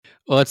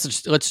Well, let's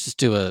just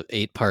do a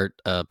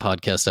 8-part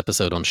podcast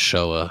episode on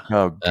Showa.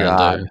 Oh, And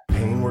God.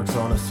 Pain works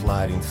on a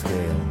sliding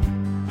scale.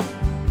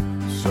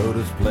 So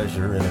does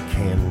pleasure in a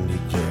candy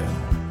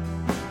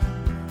jail.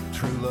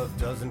 True love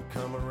doesn't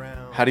come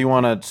around. How do you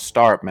want to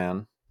start,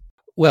 man?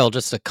 well,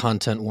 just a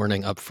content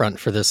warning up front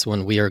for this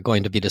one. We are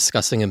going to be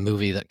discussing a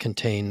movie that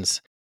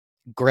contains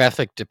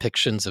graphic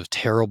depictions of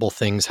terrible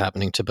things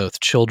happening to both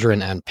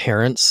children and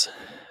parents.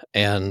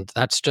 And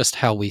that's just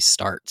how we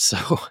start.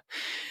 So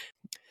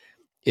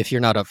if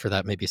you're not up for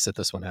that, maybe sit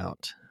this one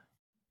out.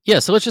 Yeah,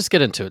 so let's just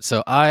get into it.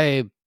 So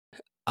I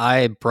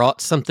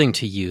brought something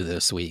to you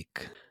this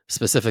week,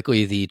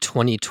 specifically the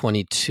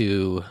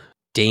 2022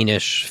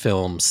 Danish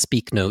film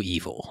Speak No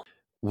Evil,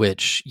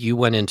 which you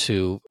went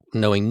into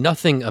knowing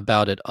nothing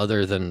about it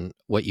other than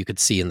what you could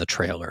see in the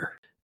trailer.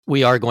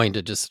 We are going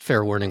to, just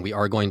fair warning, we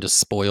are going to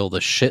spoil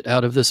the shit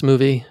out of this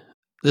movie.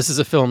 This is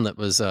a film that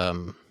was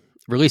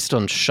released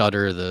on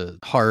Shudder, the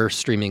horror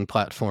streaming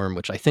platform,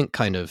 which I think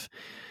kind of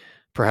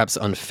perhaps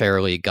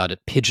unfairly got it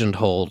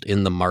pigeonholed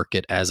in the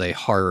market as a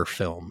horror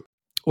film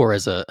or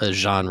as a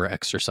genre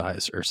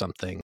exercise or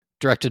something.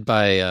 Directed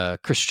by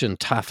Christian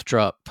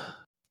Tafdrup,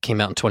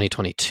 came out in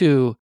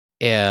 2022,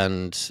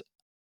 and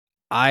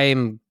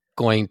I'm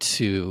going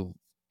to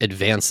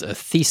advance a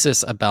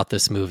thesis about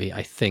this movie,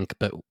 I think.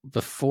 But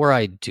before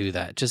I do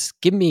that, just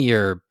give me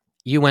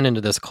you went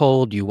into this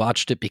cold, you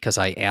watched it because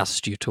I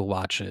asked you to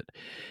watch it.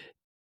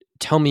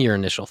 Tell me your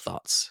initial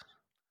thoughts.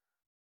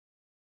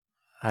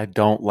 I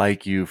don't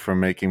like you for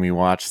making me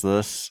watch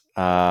this.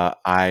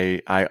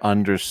 I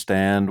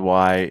understand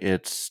why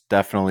it's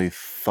definitely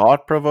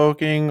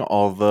thought-provoking,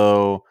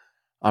 although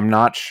I'm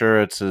not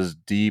sure it's as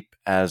deep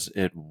as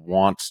it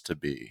wants to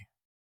be.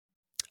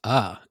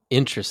 Ah,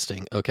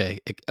 interesting. Okay,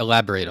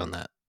 elaborate on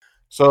that.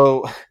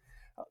 So,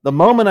 the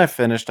moment I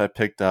finished, I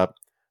picked up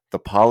The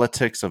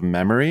Politics of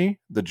Memory,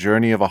 The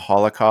Journey of a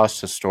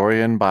Holocaust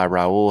Historian by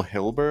Raoul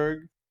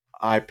Hilberg.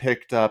 I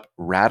picked up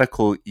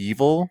Radical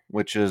Evil,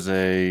 which is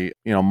a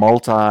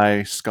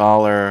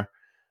multi-scholar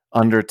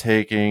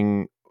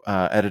undertaking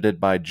edited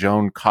by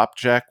Joan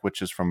Kopjek,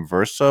 which is from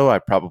Verso. I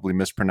probably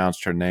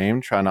mispronounced her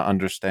name, trying to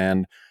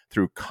understand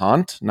through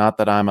Kant. Not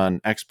that I'm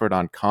an expert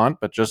on Kant,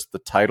 but just the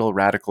title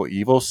Radical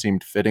Evil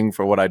seemed fitting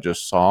for what I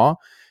just saw,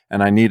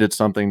 and I needed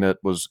something that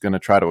was going to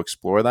try to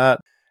explore that.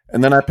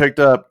 And then I picked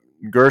up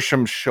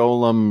Gershom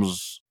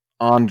Scholem's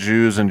On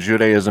Jews and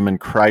Judaism in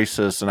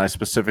Crisis, and I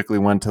specifically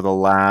went to the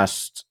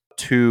last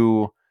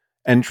two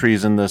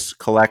entries in this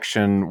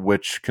collection,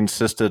 which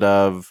consisted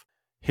of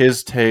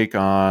his take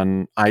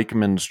on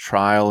Eichmann's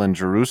trial in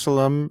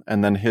Jerusalem,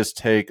 and then his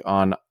take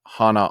on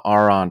Hannah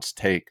Arendt's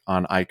take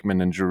on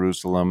Eichmann in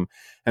Jerusalem,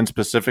 and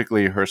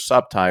specifically her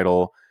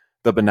subtitle,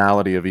 The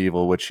Banality of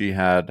Evil, which he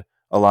had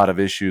a lot of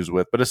issues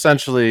with. But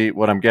essentially,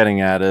 what I'm getting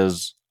at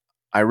is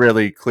I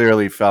really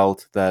clearly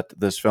felt that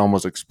this film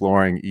was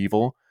exploring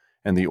evil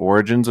and the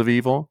origins of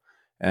evil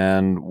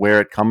and where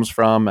it comes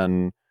from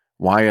and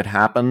why it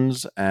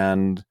happens.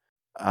 And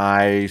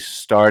I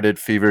started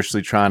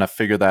feverishly trying to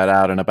figure that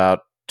out in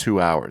about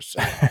 2 hours.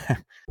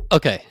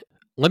 Okay,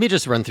 let me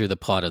just run through the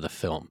plot of the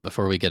film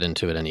before we get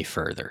into it any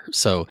further.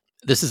 So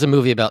this is a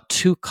movie about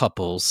two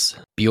couples,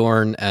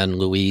 Bjorn and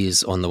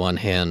Louise on the one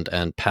hand,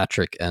 and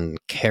Patrick and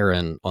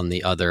Karen on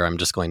the other. I'm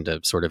just going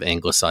to sort of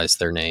anglicize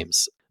their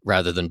names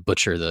rather than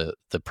butcher the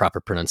proper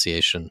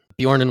pronunciation.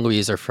 Bjorn and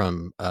Louise are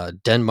from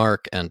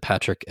Denmark, and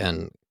Patrick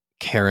and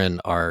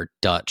Karen are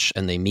Dutch,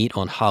 and they meet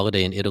on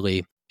holiday in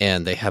Italy,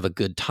 and they have a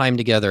good time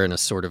together in a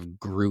sort of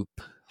group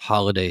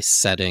holiday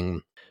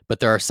setting.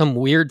 But there are some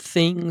weird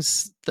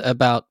things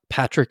about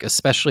Patrick,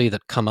 especially,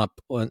 that come up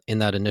in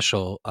that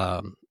initial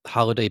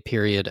holiday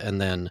period,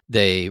 and then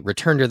they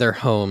return to their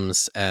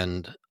homes,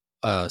 and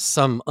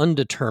some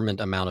undetermined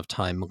amount of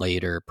time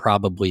later,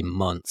 probably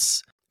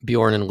months,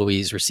 Bjorn and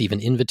Louise receive an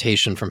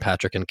invitation from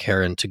Patrick and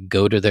Karen to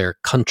go to their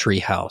country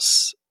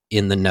house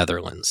in the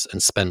Netherlands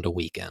and spend a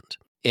weekend.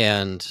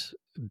 And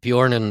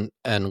Bjorn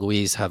and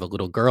Louise have a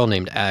little girl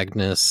named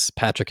Agnes.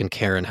 Patrick and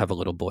Karen have a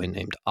little boy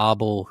named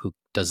Abel who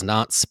does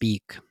not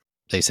speak.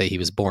 They say he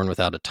was born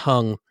without a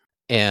tongue.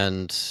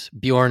 And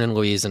Bjorn and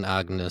Louise and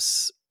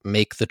Agnes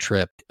make the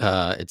trip.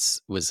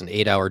 It was an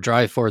 8-hour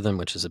drive for them,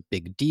 which is a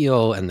big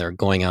deal. And they're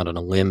going out on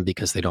a limb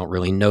because they don't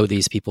really know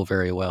these people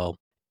very well.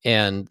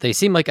 And they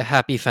seem like a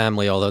happy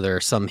family, although there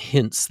are some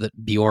hints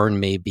that Bjorn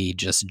may be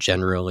just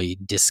generally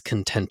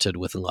discontented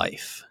with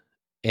life.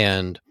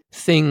 And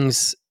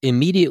things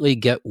immediately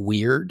get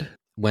weird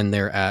when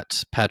they're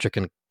at Patrick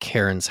and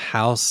Karen's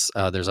house.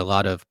 There's a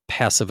lot of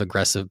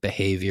passive-aggressive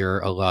behavior,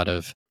 a lot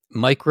of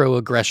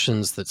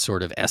microaggressions that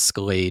sort of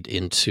escalate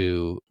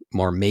into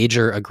more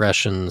major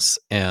aggressions,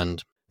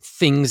 and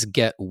things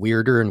get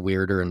weirder and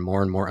weirder and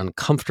more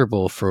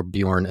uncomfortable for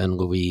Bjorn and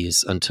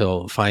Louise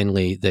until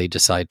finally they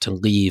decide to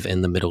leave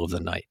in the middle of the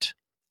night.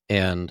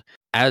 And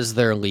as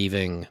they're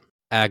leaving,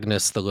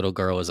 Agnes, the little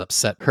girl, is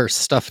upset. Her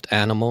stuffed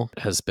animal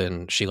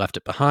she left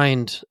it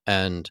behind,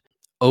 and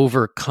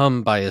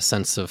overcome by a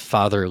sense of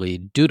fatherly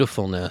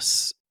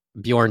dutifulness,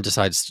 Bjorn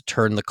decides to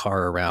turn the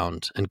car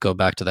around and go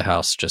back to the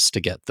house just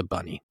to get the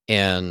bunny.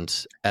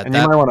 And you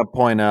might want to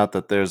point out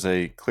that there's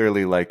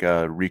clearly like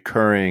a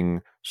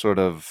recurring sort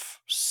of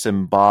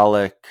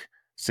symbolic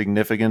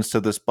significance to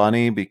this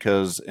bunny,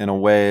 because in a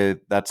way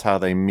that's how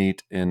they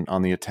meet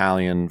on the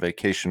Italian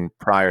vacation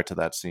prior to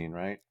that scene,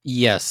 right?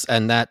 Yes,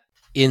 and that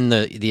in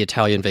the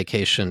Italian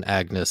vacation,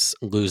 Agnes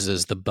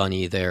loses the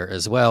bunny there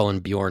as well,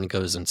 and Bjorn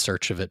goes in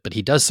search of it, but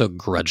he does so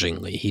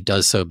grudgingly. He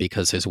does so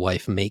because his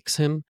wife makes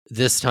him.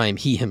 This time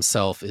he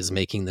himself is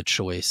making the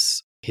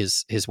choice.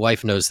 His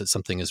wife knows that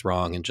something is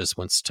wrong and just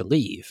wants to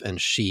leave, and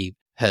she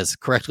has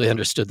correctly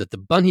understood that the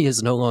bunny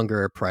is no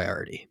longer a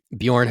priority.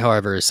 Bjorn,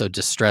 however, is so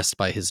distressed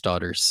by his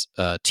daughter's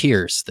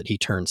tears that he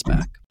turns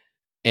back.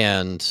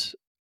 And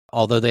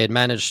although they had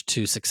managed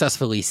to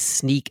successfully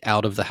sneak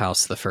out of the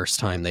house the first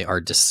time, they are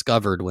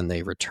discovered when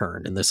they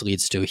return. And this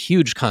leads to a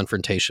huge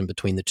confrontation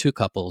between the two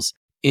couples,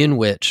 in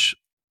which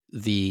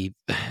the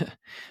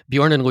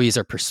Bjorn and Louise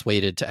are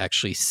persuaded to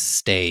actually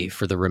stay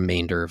for the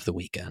remainder of the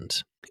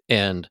weekend.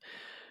 And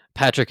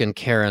Patrick and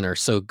Karen are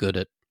so good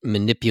at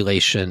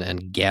manipulation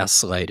and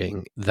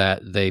gaslighting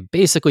that they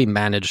basically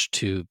manage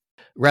to,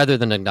 rather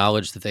than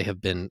acknowledge that they have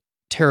been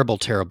terrible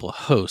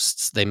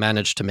hosts, they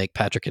manage to make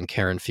Patrick and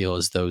Karen feel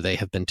as though they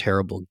have been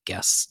terrible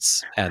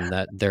guests and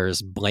that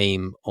there's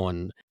blame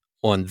on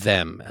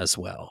them as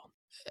well.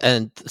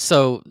 And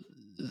so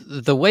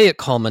the way it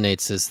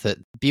culminates is that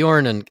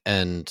Bjorn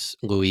and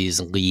Louise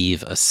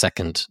leave a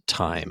second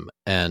time,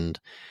 and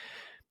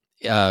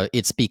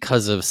it's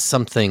because of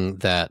something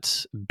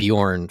that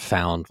Bjorn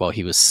found while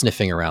he was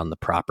sniffing around the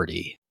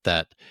property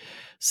that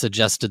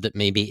suggested that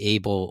maybe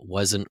Abel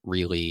wasn't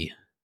really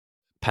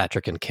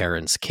Patrick and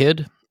Karen's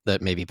kid,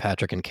 that maybe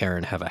Patrick and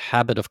Karen have a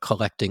habit of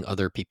collecting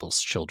other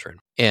people's children.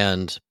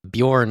 And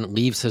Bjorn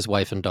leaves his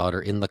wife and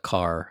daughter in the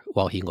car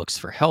while he looks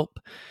for help.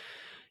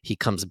 He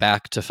comes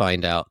back to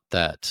find out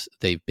that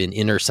they've been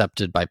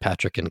intercepted by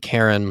Patrick and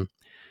Karen.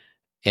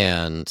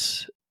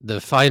 And the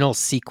final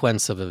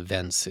sequence of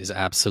events is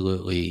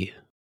absolutely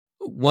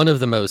one of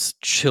the most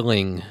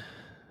chilling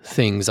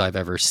things I've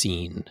ever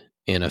seen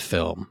in a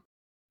film.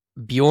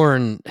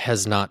 Bjorn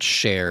has not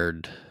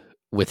shared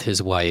with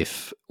his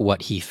wife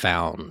what he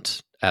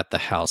found at the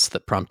house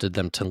that prompted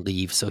them to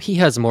leave, so he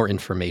has more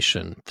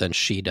information than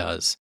she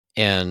does.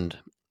 And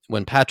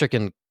when Patrick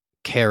and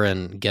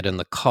Karen get in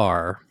the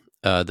car,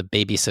 the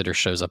babysitter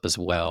shows up as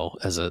well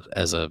as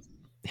a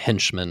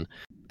henchman.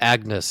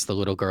 Agnes, the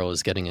little girl,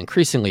 is getting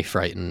increasingly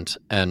frightened,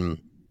 and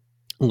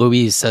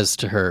Louise says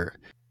to her,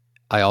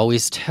 "I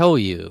always tell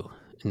you,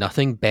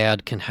 nothing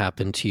bad can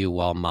happen to you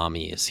while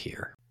mommy is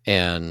here."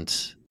 And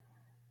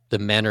the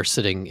men are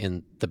sitting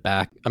in the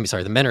back.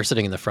 The men are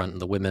sitting in the front,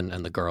 and the women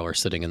and the girl are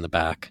sitting in the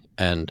back.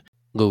 And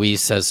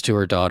Louise says to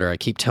her daughter, "I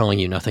keep telling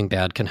you, nothing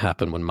bad can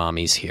happen when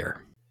mommy's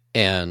here."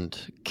 And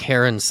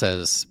Karen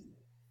says,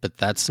 "But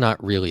that's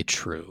not really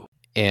true."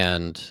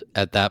 And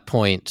at that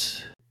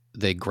point,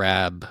 they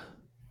grab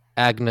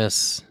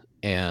Agnes,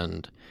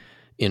 and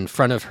in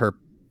front of her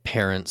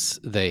parents,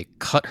 they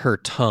cut her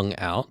tongue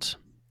out.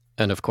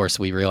 And of course,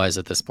 we realize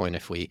at this point,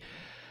 if we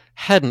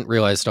hadn't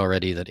realized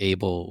already, that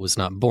Abel was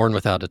not born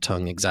without a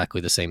tongue, exactly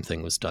the same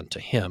thing was done to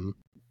him.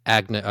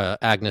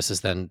 Agnes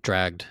is then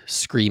dragged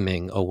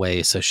screaming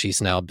away, so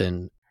she's now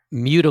been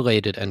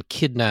mutilated and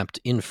kidnapped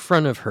in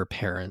front of her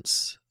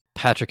parents.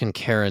 Patrick and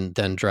Karen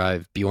then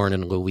drive Bjorn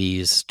and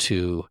Louise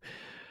to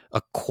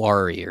a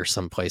quarry or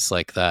someplace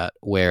like that,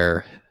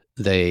 where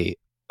they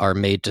are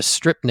made to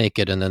strip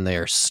naked and then they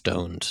are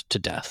stoned to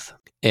death.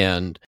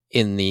 And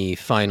in the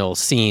final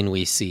scene,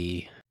 we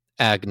see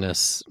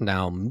Agnes,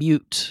 now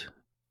mute,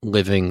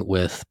 living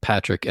with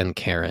Patrick and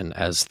Karen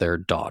as their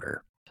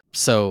daughter.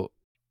 So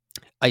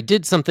I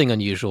did something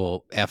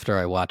unusual after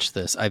I watched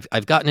this.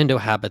 I've gotten into a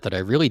habit that I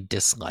really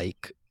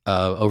dislike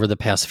over the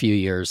past few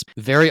years.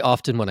 Very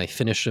often when I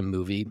finish a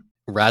movie,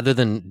 rather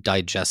than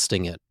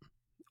digesting it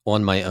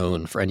on my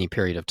own for any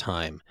period of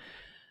time,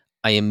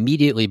 I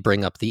immediately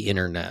bring up the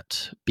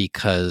internet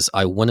because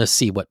I want to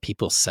see what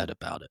people said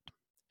about it.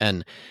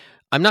 And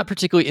I'm not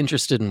particularly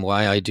interested in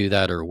why I do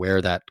that or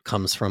where that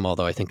comes from,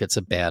 although I think it's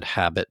a bad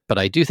habit. But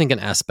I do think an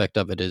aspect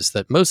of it is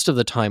that most of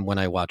the time when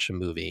I watch a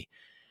movie,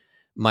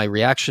 my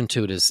reaction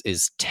to it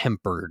is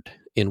tempered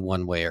in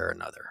one way or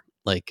another.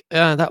 Like,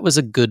 that was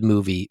a good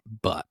movie,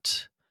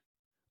 but,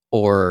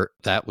 or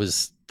that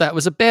was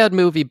a bad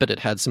movie, but it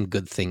had some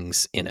good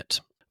things in it.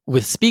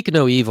 With Speak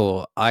No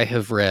Evil, I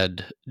have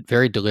read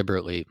very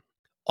deliberately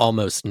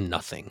almost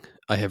nothing.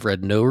 I have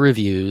read no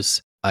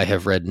reviews. I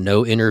have read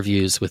no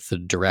interviews with the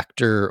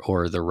director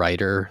or the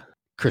writer.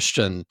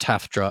 Christian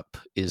Taftrup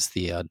is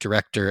the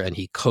director, and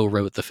he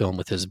co-wrote the film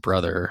with his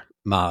brother,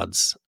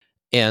 Mads.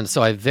 And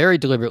so I've very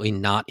deliberately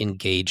not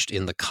engaged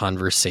in the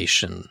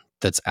conversation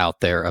that's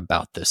out there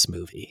about this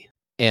movie.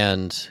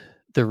 And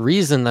the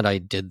reason that I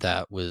did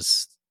that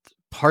was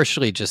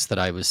partially just that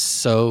I was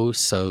so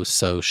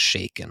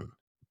shaken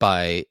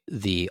by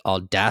the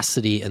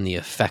audacity and the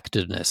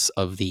effectiveness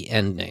of the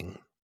ending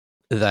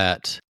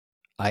that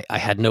I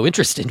had no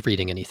interest in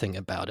reading anything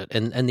about it.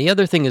 And the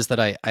other thing is that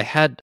I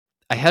had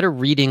I had a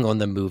reading on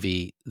the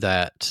movie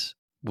that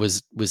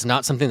was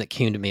not something that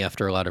came to me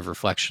after a lot of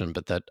reflection,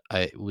 but that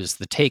was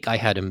the take I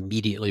had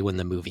immediately when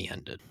the movie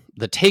ended.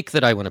 The take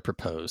that I want to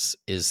propose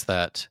is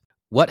that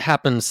what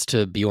happens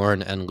to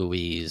Bjorn and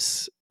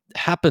Louise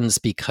happens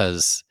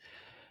because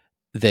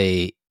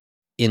they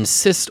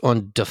insist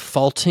on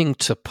defaulting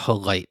to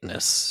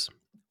politeness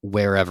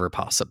wherever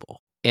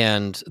possible.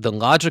 And the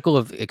logical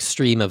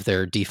extreme of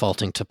their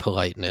defaulting to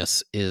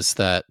politeness is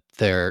that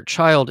their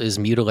child is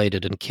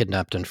mutilated and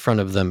kidnapped in front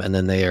of them, and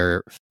then they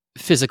are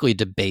physically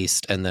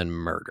debased and then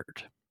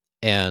murdered.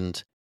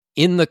 And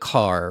in the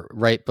car,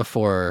 right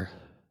before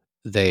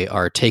they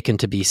are taken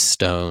to be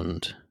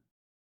stoned,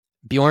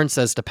 Bjorn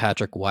says to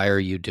Patrick, "Why are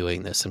you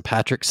doing this?" And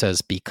Patrick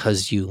says,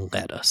 "Because you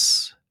let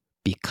us.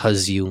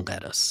 Because you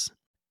let us."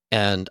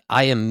 And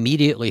I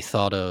immediately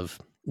thought of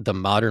the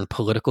modern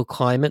political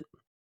climate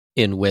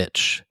in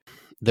which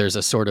there's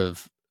a sort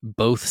of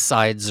both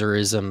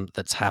sideserism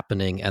that's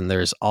happening, and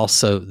there's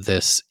also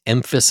this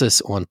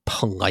emphasis on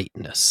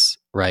politeness,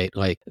 right?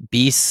 Like,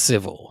 be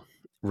civil.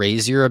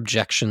 Raise your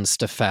objections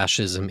to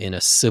fascism in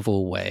a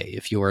civil way.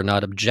 If you are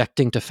not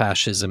objecting to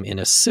fascism in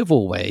a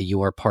civil way,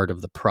 you are part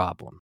of the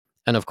problem.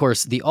 And of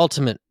course, the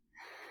ultimate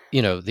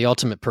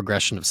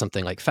progression of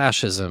something like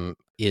fascism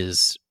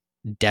is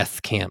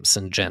death camps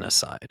and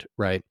genocide,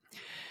 right?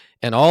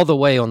 And all the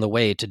way on the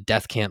way to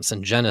death camps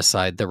and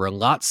genocide, there were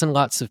lots and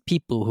lots of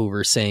people who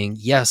were saying,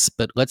 yes,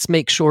 but let's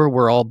make sure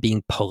we're all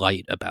being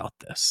polite about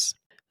this.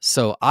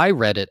 So I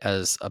read it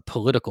as a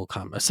socio-political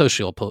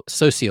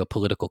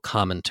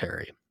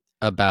commentary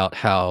about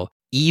how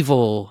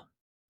evil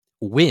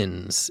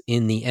wins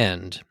in the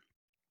end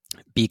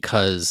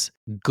because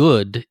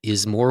good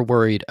is more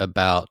worried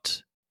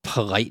about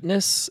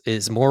politeness,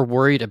 is more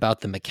worried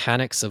about the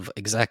mechanics of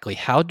exactly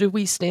how do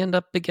we stand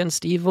up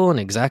against evil and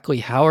exactly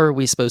how are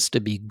we supposed to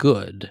be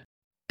good.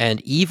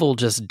 And evil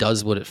just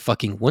does what it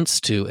fucking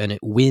wants to, and it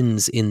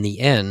wins in the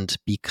end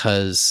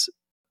because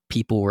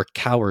people were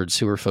cowards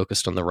who were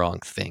focused on the wrong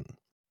thing.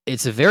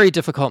 It's a very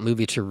difficult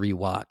movie to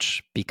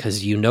rewatch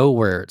because you know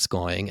where it's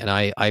going, and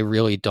I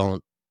really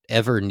don't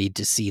ever need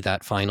to see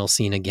that final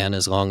scene again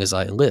as long as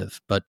I live.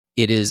 But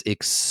it is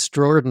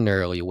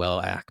extraordinarily well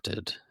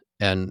acted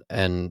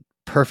and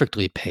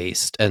perfectly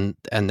paced, and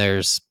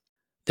there's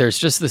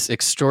just this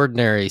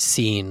extraordinary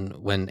scene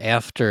when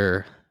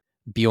after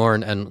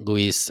Bjorn and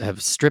Louise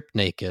have stripped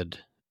naked,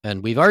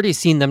 and we've already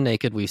seen them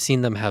naked, we've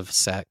seen them have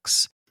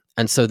sex,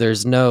 and so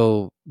there's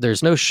no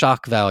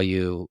shock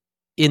value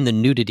in the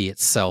nudity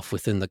itself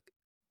within the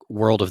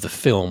world of the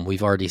film.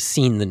 We've already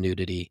seen the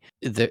nudity.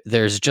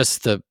 There's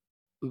just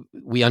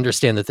we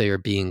understand that they are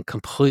being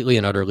completely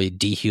and utterly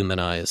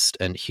dehumanized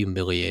and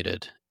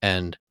humiliated.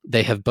 And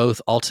they have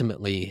both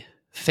ultimately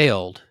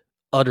failed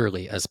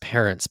utterly as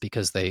parents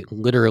because they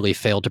literally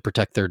failed to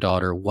protect their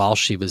daughter while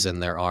she was in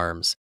their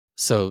arms.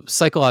 So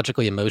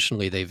psychologically,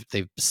 emotionally,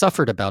 they've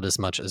suffered about as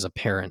much as a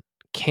parent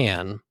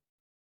can.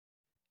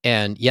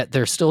 And yet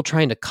they're still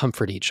trying to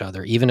comfort each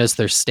other, even as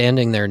they're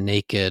standing there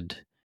naked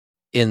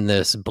in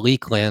this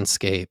bleak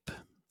landscape.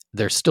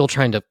 They're still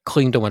trying to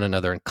cling to one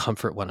another and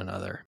comfort one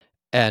another.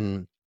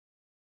 And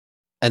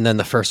then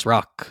the first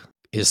rock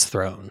is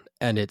thrown,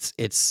 and it's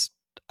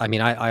I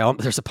mean, I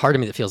there's a part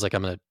of me that feels like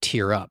I'm going to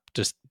tear up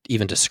just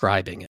even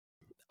describing it.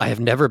 I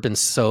have never been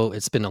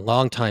it's been a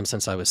long time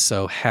since I was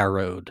so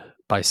harrowed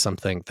by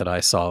something that I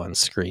saw on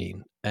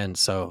screen. And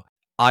so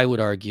I would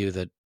argue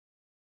that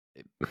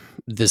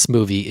this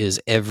movie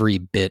is every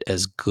bit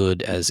as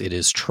good as it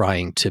is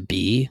trying to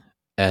be.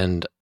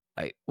 And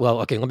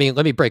okay,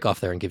 let me break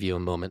off there and give you a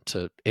moment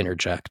to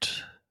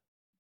interject.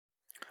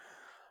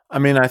 I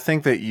mean, I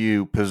think that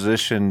you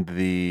positioned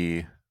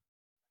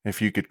if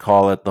you could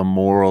call it, the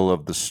moral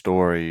of the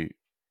story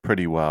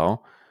pretty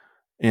well,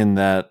 in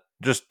that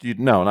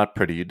not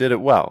pretty, you did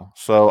it well.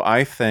 So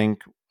I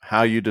think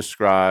how you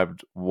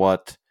described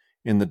what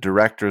in the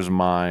director's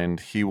mind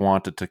he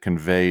wanted to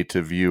convey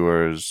to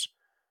viewers,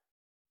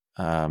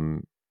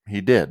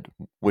 he did,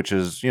 which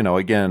is,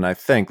 again, I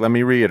think, let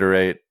me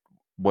reiterate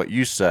what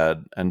you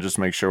said and just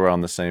make sure we're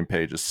on the same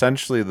page.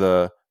 Essentially,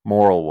 the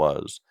moral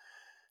was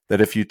that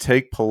if you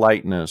take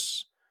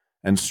politeness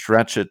and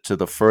stretch it to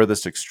the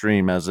furthest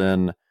extreme, as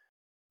in,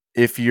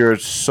 if you're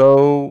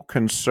so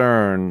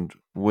concerned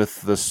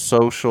with the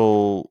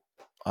social,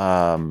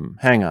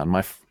 hang on,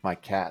 my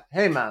cat.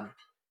 Hey, man.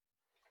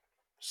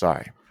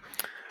 Sorry.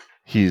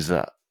 He's,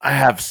 I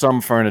have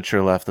some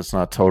furniture left that's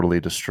not totally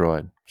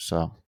destroyed.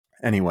 So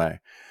anyway,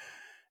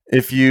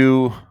 if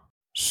you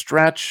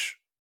stretch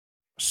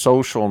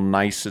social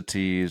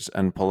niceties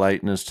and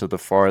politeness to the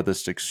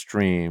farthest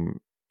extreme,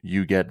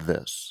 you get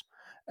this.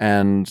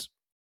 And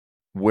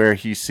where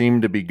he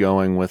seemed to be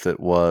going with it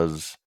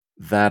was,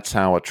 that's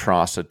how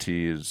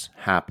atrocities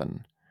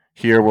happen.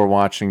 Here we're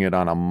watching it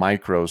on a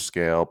micro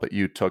scale, but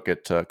you took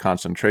it to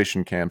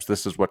concentration camps.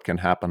 This is what can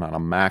happen on a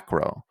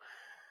macro.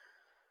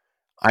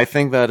 I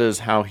think that is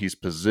how he's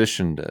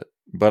positioned it.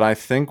 But I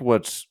think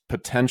what's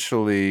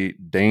potentially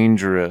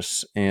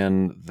dangerous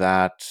in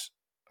that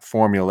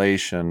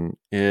formulation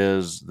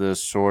is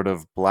this sort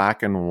of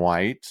black and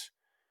white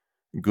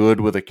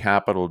good with a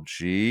capital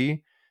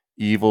G,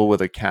 evil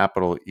with a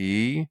capital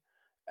E,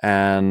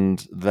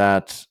 and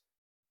that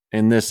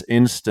in this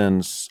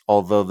instance,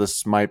 although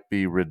this might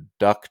be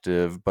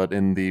reductive, but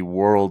in the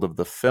world of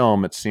the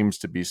film, it seems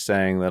to be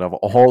saying that of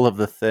all of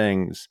the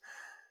things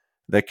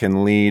that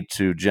can lead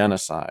to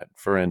genocide,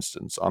 for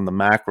instance, on the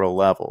macro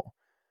level,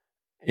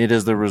 it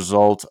is the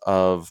result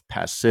of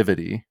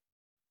passivity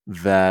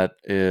that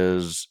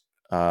is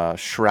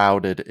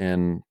shrouded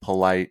in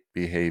polite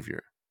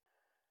behavior.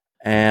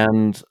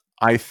 And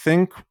I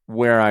think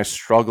where I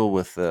struggle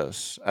with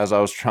this, as I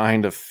was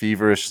trying to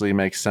feverishly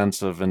make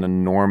sense of an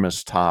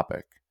enormous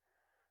topic,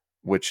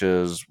 which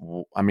is,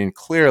 I mean,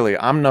 clearly,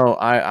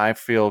 I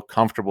feel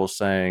comfortable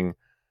saying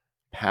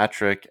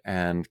Patrick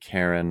and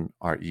Karen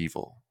are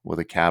evil with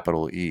a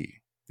capital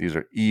E. These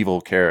are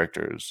evil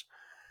characters.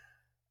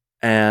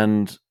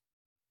 And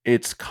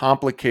it's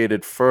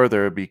complicated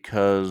further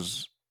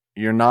because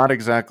you're not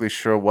exactly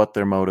sure what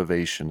their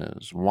motivation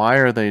is. Why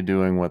are they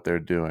doing what they're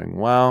doing?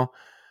 Well,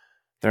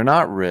 they're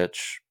not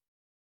rich.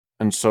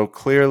 And so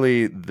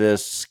clearly,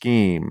 this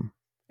scheme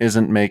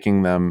isn't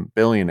making them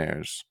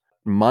billionaires.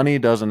 Money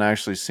doesn't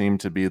actually seem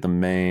to be the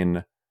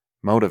main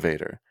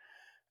motivator.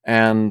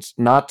 And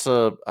not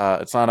to,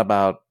 it's not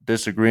about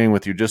disagreeing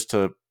with you. Just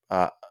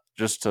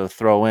to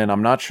throw in,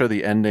 I'm not sure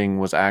the ending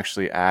was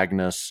actually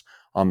Agnes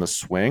on the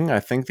swing. I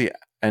think the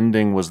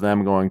ending was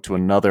them going to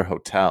another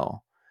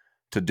hotel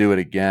to do it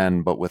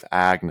again, but with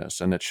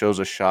Agnes. And it shows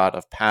a shot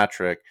of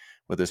Patrick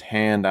with his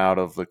hand out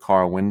of the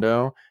car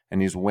window,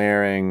 and he's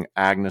wearing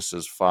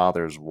Agnes's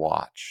father's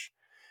watch.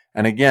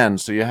 And again,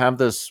 so you have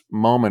this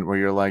moment where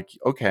you're like,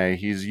 okay,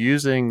 he's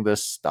using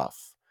this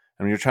stuff.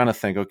 And you're trying to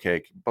think,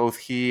 okay, both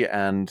he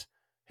and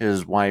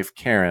his wife,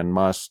 Karen,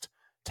 must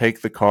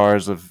take the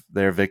cars of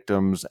their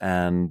victims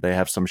and they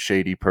have some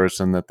shady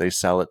person that they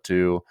sell it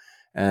to.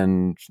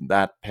 And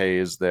that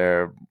pays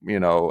their,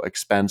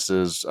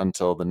 expenses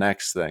until the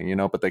next thing,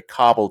 but they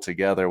cobble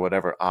together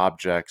whatever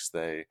objects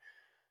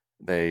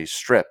they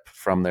strip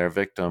from their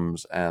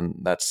victims. And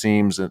that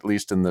seems, at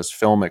least in this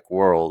filmic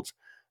world,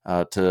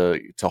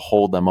 to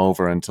hold them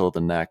over until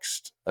the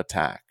next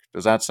attack.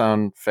 Does that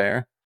sound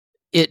fair?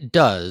 It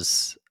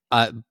does.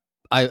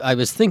 I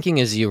was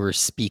thinking as you were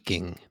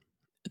speaking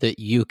that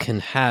you can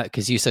have,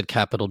 because you said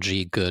capital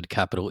G good,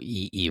 capital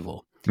E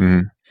evil.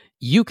 Mm-hmm.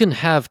 You can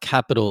have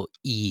capital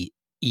E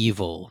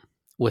evil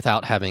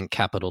without having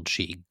capital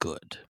G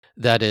good.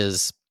 That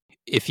is,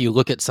 if you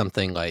look at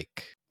something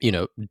like,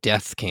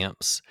 death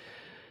camps,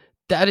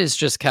 that is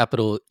just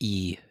capital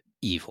E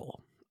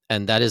evil.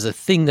 And that is a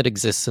thing that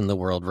exists in the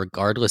world,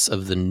 regardless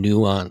of the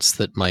nuance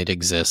that might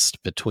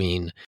exist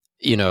between,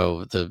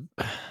 the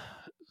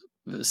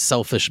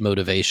selfish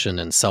motivation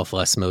and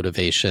selfless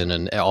motivation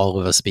and all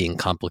of us being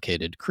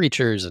complicated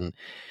creatures and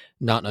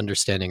not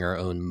understanding our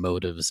own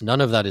motives.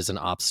 None of that is an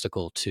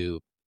obstacle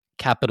to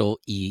capital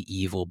E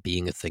evil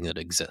being a thing that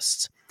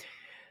exists.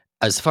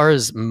 As far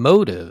as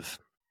motive,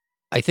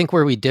 I think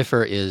where we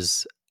differ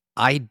is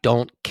I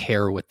don't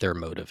care what their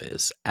motive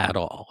is at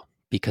all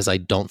because I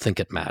don't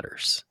think it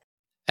matters.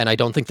 And I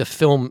don't think the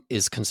film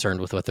is concerned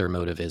with what their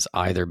motive is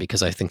either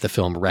because I think the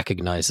film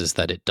recognizes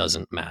that it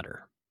doesn't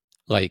matter.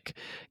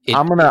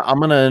 I'm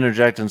gonna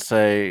interject and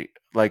say,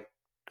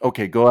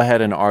 okay, go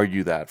ahead and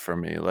argue that for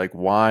me.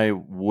 Why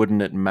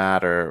wouldn't it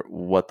matter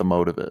what the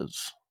motive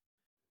is?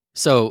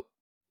 So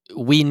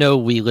we know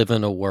we live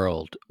in a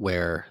world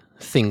where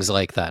things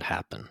like that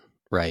happen,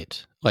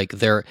 right?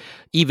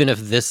 Even if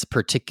this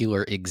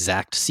particular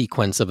exact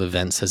sequence of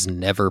events has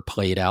never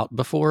played out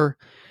before,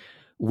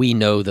 we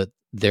know that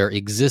there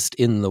exist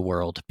in the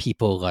world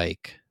people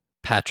like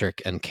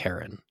Patrick and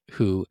Karen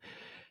who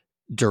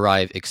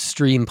derive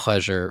extreme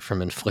pleasure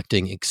from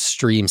inflicting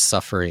extreme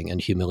suffering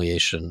and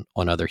humiliation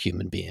on other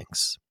human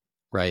beings,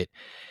 right?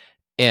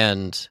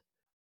 And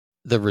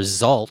the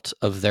result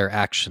of their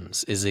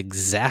actions is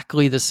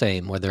exactly the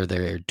same, whether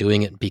they're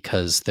doing it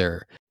because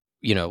they're,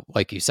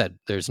 like you said,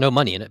 there's no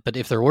money in it. But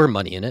if there were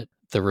money in it,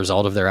 the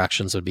result of their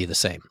actions would be the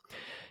same.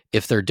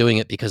 If they're doing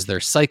it because they're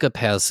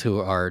psychopaths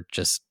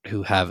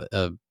who have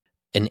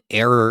an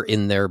error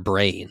in their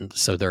brain,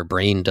 so their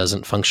brain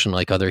doesn't function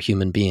like other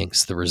human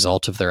beings, the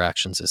result of their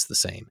actions is the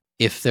same.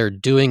 If they're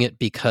doing it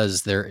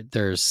because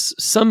there's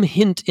some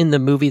hint in the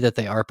movie that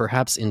they are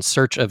perhaps in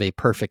search of a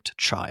perfect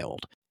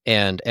child,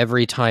 and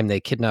every time they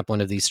kidnap one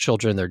of these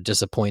children, they're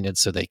disappointed,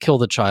 so they kill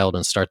the child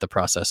and start the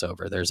process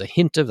over. There's a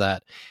hint of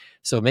that.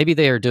 So maybe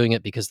they are doing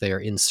it because they are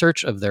in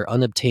search of their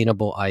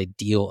unobtainable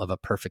ideal of a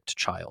perfect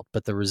child,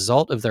 but the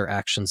result of their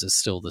actions is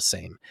still the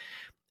same.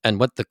 And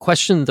what the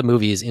question the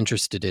movie is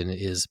interested in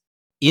is,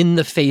 in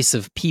the face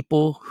of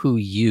people who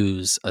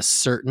use a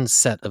certain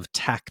set of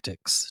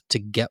tactics to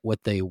get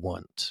what they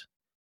want,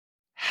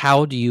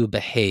 how do you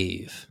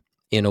behave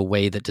in a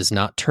way that does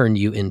not turn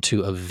you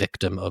into a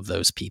victim of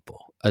those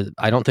people?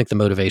 I don't think the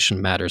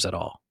motivation matters at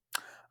all.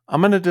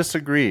 I'm going to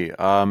disagree.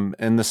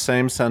 In the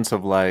same sense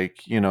of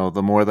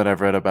the more that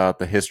I've read about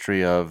the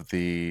history of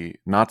the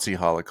Nazi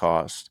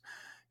Holocaust,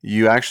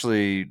 you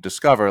actually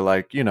discover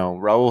Raoul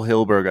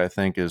Hilberg, I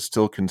think, is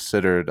still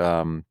considered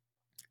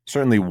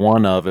certainly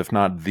one of, if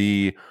not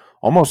the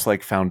almost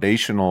like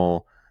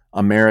foundational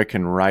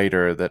American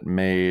writer that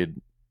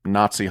made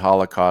Nazi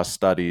Holocaust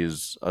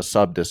studies a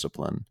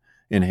subdiscipline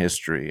in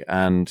history.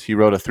 And he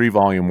wrote a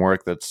 3-volume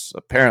work that's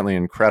apparently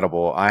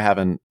incredible. I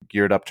haven't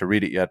geared up to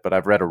read it yet, but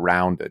I've read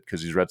around it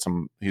because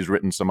he's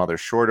written some other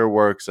shorter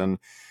works, and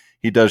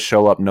he does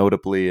show up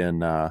notably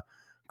in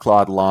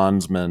Claude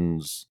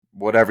Lanzmann's,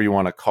 whatever you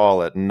want to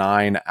call it,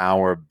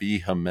 9-hour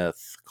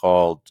behemoth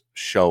called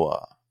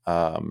Shoah.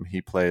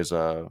 He plays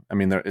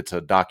it's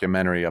a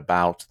documentary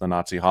about the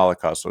Nazi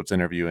Holocaust, so it's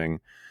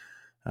interviewing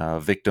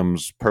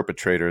victims,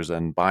 perpetrators,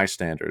 and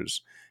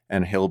bystanders.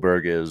 And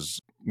Hilberg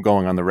is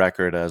going on the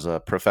record as a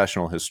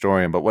professional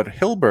historian. But what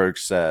Hilberg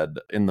said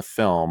in the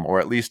film, or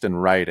at least in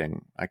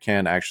writing, I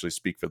can't actually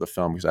speak for the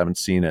film because I haven't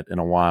seen it in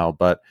a while,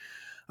 but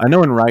I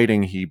know in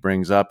writing he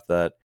brings up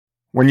that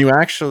when you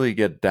actually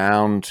get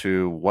down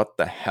to what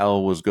the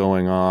hell was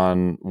going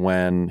on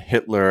when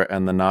Hitler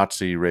and the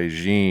Nazi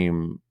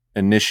regime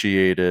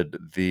initiated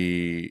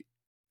the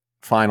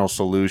final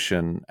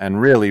solution and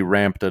really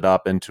ramped it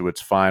up into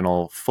its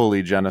final,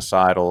 fully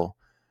genocidal,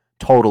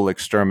 total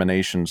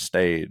extermination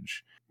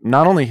stage,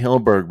 not only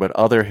Hilberg, but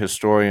other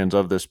historians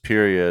of this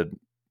period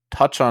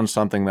touch on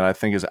something that I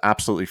think is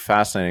absolutely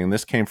fascinating.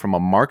 This came from a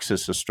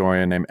Marxist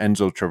historian named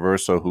Enzo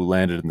Traverso, who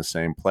landed in the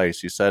same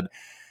place. He said,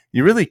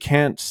 you really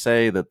can't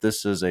say that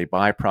this is a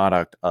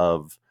byproduct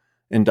of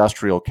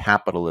industrial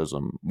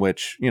capitalism,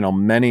 which,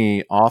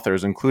 many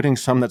authors, including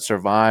some that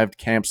survived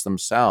camps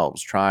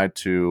themselves, tried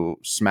to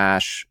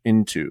smash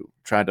into,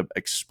 tried to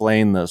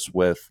explain this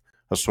with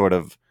a sort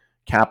of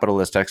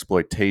capitalist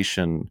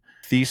exploitation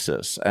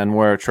thesis. And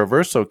where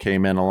Traverso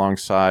came in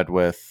alongside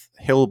with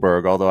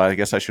Hilberg, although I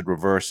guess I should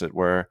reverse it,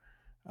 where,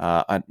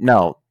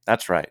 no,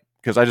 that's right,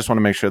 because I just want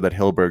to make sure that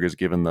Hilberg is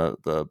given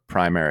the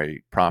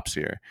primary props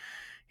here.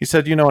 He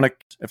said,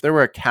 if there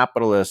were a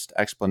capitalist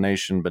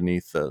explanation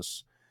beneath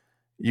this,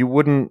 you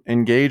wouldn't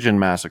engage in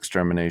mass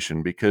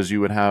extermination because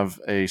you would have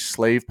a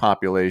slave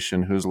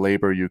population whose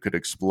labor you could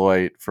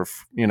exploit for,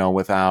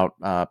 without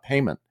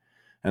payment.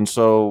 And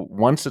so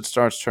once it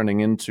starts turning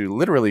into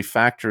literally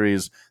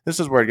factories, this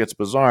is where it gets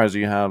bizarre, is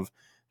you have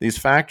these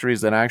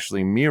factories that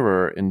actually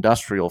mirror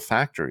industrial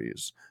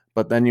factories.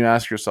 But then you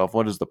ask yourself,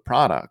 what is the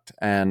product?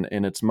 And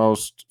in its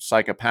most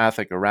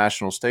psychopathic,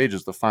 irrational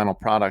stages, the final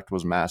product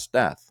was mass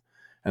death.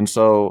 And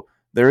so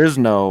there is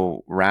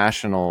no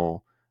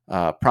rational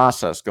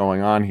process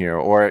going on here,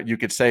 or you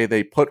could say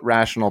they put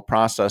rational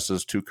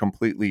processes to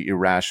completely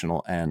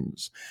irrational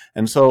ends.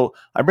 And so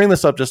I bring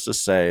this up just to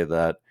say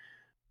that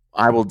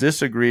I will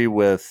disagree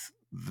with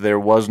there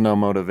was no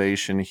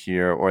motivation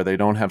here, or they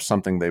don't have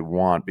something they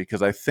want,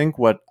 because I think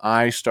what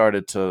I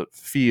started to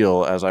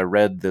feel as I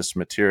read this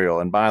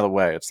material, and by the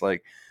way, it's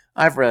like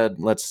I've read,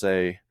 let's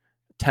say,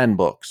 10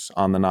 books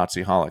on the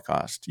Nazi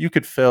Holocaust. You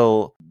could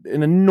fill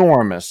an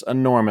enormous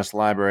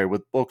library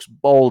with books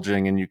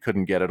bulging and you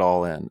couldn't get it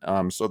all in.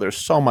 So there's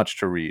so much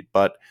to read.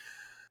 But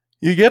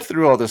you get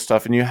through all this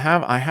stuff and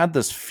I had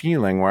this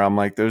feeling where I'm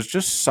like, there's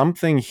just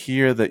something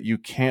here that you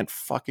can't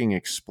fucking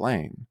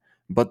explain.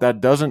 But that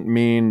doesn't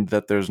mean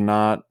that there's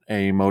not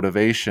a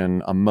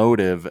motivation, a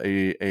motive,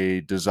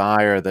 a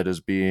desire that is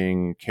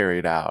being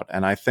carried out.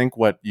 And I think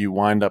what you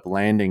wind up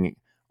landing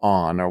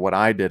on, or what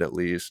I did at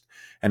least,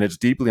 and it's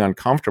deeply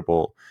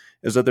uncomfortable,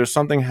 is that there's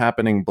something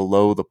happening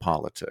below the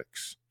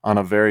politics on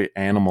a very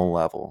animal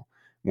level,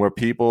 where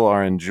people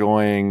are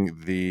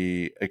enjoying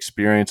the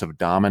experience of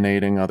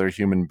dominating other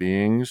human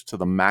beings to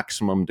the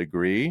maximum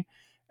degree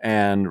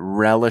and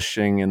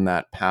relishing in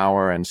that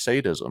power and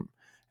sadism.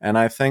 And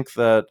I think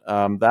that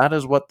that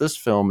is what this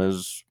film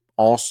is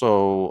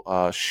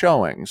also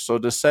showing. So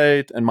to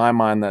say, in my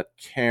mind, that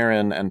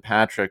Karen and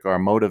Patrick are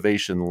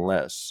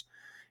motivationless,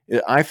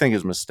 I think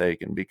is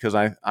mistaken, because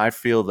I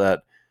feel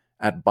that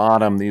at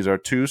bottom, these are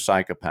two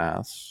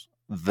psychopaths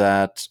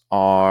that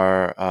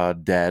are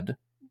dead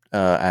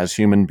as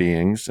human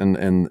beings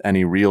in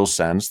any real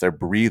sense. They're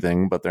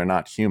breathing, but they're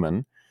not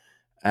human.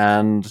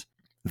 And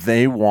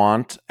they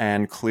want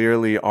and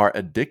clearly are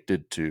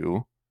addicted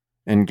to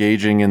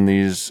engaging in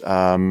these,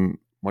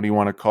 what do you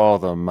want to call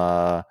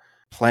them,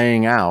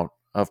 playing out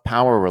of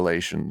power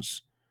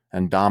relations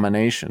and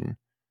domination.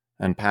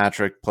 And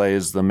Patrick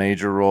plays the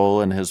major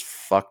role, and his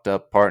fucked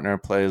up partner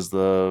plays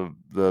the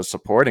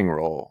supporting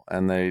role.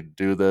 And they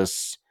do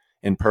this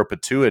in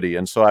perpetuity.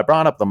 And so I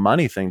brought up the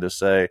money thing to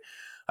say,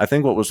 I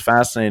think what was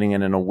fascinating,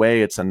 and in a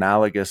way it's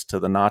analogous to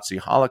the Nazi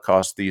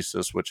Holocaust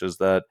thesis, which is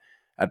that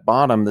at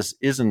bottom, this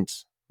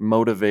isn't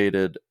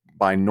motivated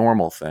by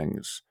normal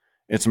things.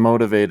 It's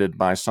motivated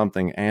by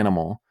something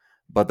animal,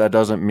 but that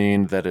doesn't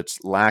mean that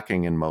it's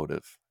lacking in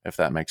motive, if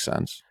that makes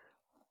sense.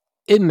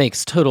 It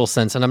makes total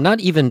sense. And I'm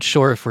not even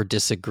sure if we're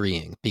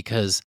disagreeing,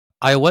 because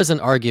I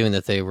wasn't arguing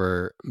that they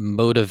were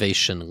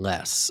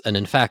motivation-less. And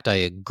in fact, I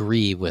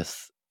agree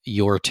with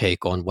your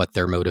take on what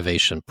their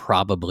motivation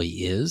probably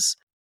is.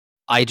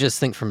 I just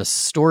think from a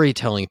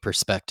storytelling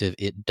perspective,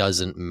 it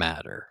doesn't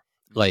matter.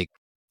 Like,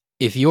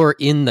 if you're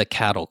in the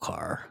cattle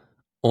car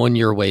on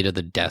your way to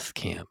the death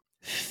camp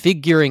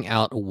figuring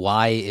out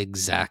why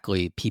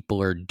exactly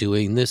people are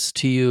doing this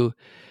to you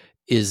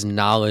is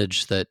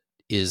knowledge that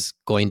is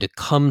going to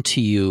come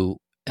to you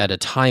at a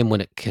time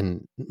when it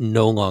can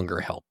no longer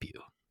help you.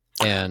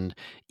 And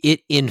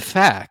in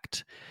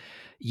fact,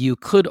 you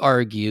could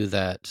argue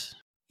that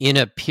in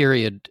a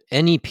period,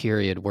 any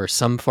period where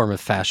some form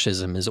of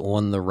fascism is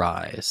on the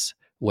rise,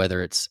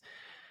 whether it's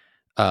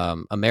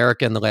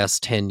America in the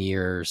last 10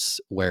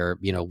 years, where,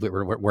 you know,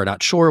 we're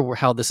not sure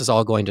how this is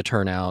all going to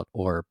turn out,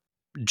 or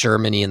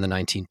Germany in the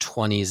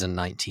 1920s and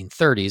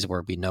 1930s,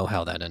 where we know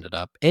how that ended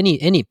up,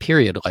 any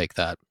period like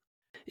that,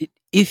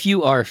 if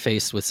you are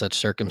faced with such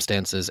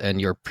circumstances and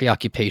your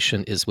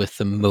preoccupation is with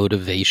the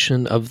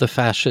motivation of the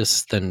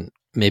fascists, then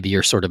maybe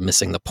you're sort of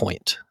missing the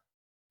point.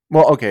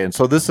 Well, okay, and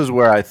so this is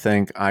where I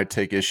think I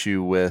take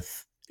issue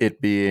with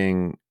it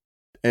being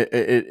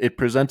it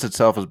presents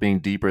itself as being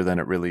deeper than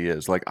it really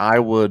is. Like, I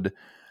would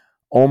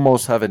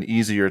almost have an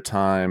easier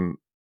time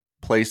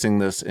placing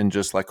this in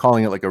just like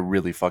calling it like a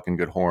really fucking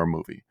good horror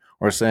movie,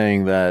 or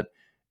saying that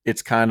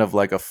it's kind of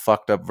like a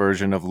fucked up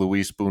version of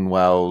Luis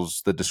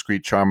Buñuel's The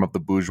Discreet Charm of the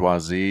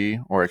Bourgeoisie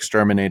or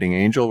Exterminating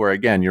Angel, where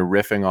again you're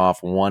riffing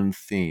off one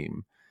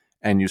theme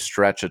and you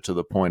stretch it to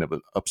the point of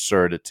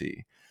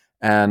absurdity.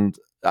 And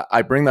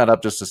I bring that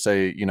up just to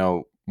say, you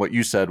know, what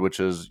you said, which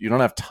is you don't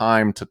have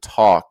time to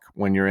talk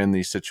when you're in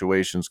these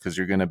situations because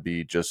you're going to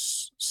be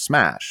just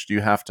smashed.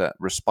 You have to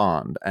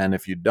respond. And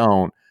if you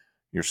don't,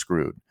 you're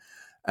screwed.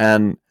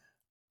 And,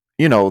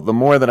 you know, the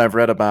more that I've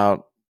read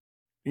about,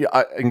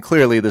 yeah, and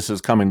clearly this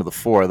is coming to the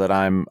fore that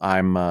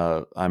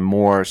I'm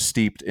more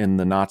steeped in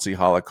the Nazi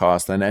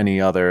Holocaust than any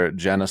other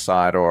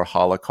genocide or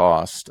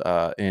Holocaust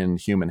in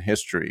human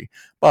history.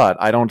 But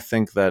I don't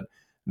think that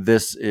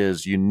this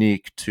is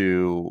unique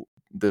to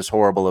this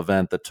horrible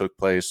event that took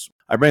place.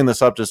 I bring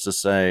this up just to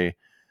say,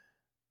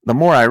 the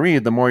more I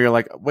read, the more you're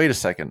like, wait a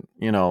second,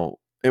 you know,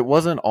 it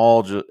wasn't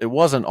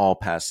all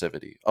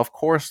passivity. Of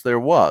course, there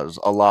was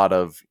a lot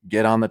of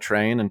get on the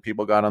train, and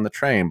people got on the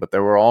train, but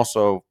there were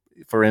also,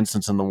 for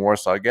instance, in the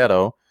Warsaw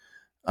Ghetto,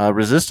 a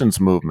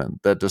resistance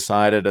movement that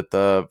decided at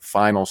the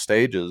final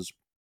stages,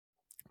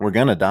 we're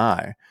gonna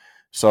die,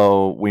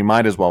 so we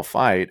might as well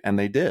fight, and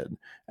they did.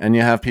 And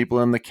you have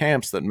people in the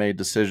camps that made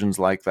decisions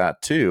like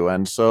that too,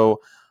 and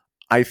so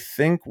I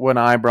think when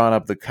I brought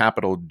up the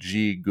capital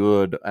G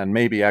good, and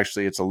maybe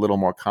actually it's a little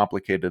more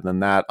complicated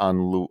than that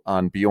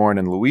on Bjorn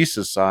and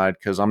Luis's side,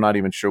 because I'm not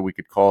even sure we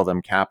could call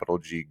them capital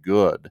G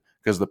good,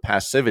 because the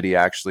passivity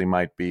actually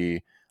might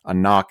be a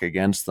knock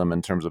against them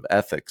in terms of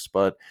ethics.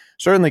 But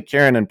certainly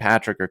Karen and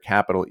Patrick are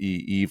capital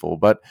E evil.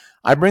 But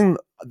I bring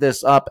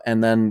this up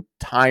and then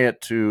tie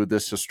it to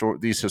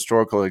these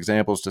historical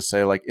examples to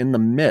say, like, in the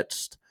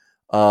midst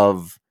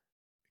of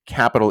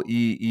capital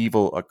E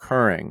evil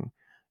occurring,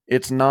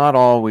 it's not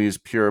always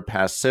pure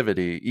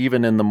passivity,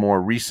 even in the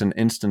more recent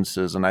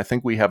instances. And I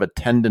think we have a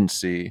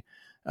tendency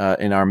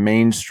in our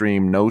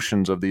mainstream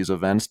notions of these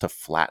events to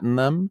flatten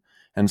them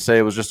and say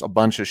it was just a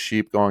bunch of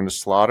sheep going to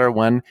slaughter,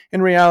 when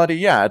in reality,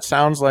 yeah, it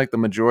sounds like the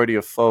majority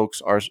of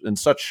folks are in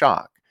such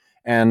shock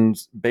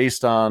and,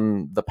 based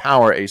on the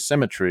power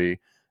asymmetry,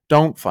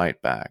 don't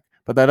fight back.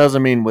 But that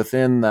doesn't mean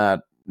within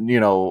that, you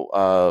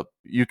know,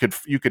 you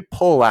could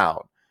pull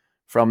out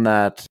from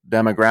that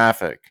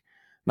demographic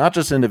not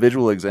just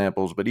individual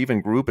examples, but even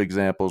group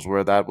examples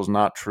where that was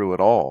not true at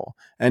all.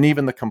 And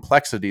even the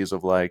complexities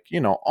of, like,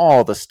 you know,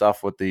 all the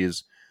stuff with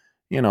these,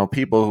 you know,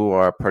 people who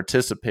are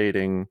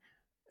participating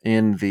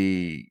in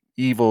the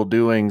evil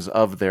doings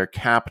of their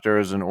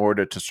captors in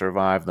order to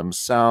survive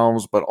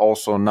themselves, but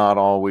also not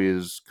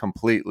always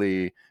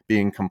completely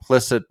being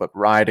complicit, but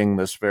riding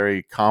this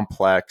very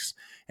complex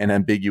and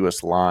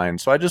ambiguous line.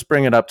 So I just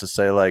bring it up to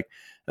say, like,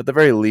 at the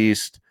very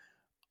least,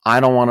 I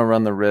don't want to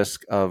run the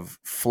risk of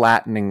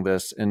flattening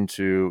this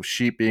into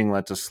sheep being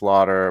led to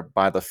slaughter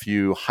by the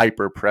few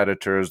hyper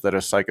predators that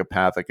are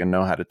psychopathic and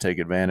know how to take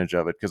advantage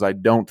of it, because I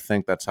don't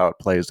think that's how it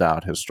plays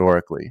out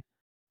historically.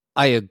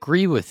 I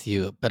agree with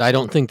you, but I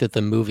don't think that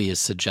the movie is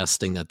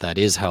suggesting that that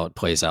is how it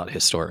plays out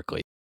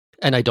historically.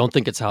 And I don't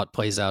think it's how it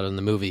plays out in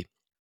the movie.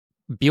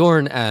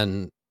 Bjorn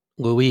and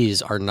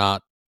Louise are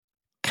not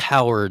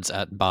cowards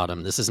at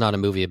bottom. This is not a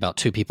movie about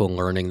two people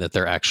learning that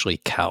they're actually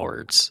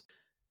cowards.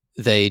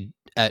 They,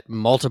 at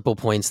multiple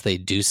points, they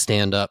do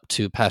stand up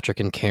to Patrick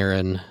and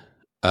Karen.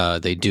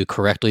 They do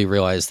correctly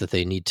realize that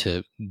they need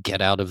to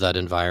get out of that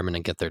environment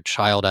and get their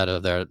child out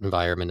of that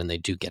environment, and they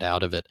do get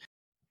out of it.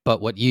 But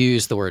what you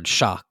use the word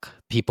shock,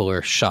 people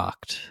are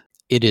shocked.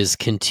 It is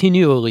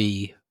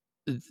continually,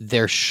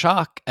 their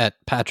shock at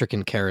Patrick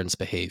and Karen's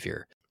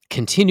behavior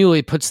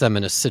continually puts them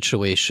in a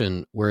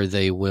situation where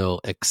they will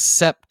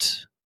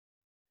accept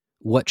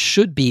what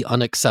should be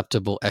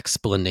unacceptable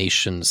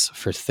explanations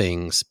for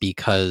things,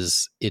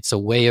 because it's a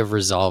way of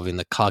resolving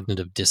the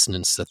cognitive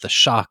dissonance that the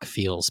shock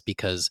feels,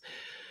 because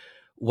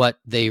what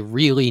they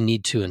really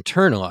need to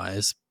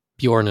internalize,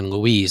 Bjorn and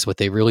Louise, what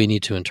they really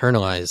need to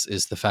internalize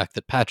is the fact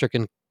that Patrick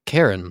and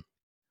Karen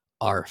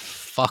are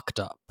fucked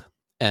up,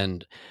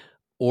 and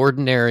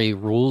ordinary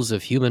rules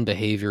of human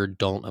behavior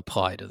don't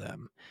apply to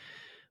them.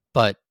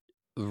 But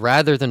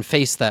rather than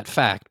face that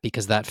fact,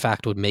 because that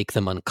fact would make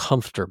them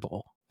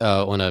uncomfortable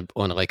on a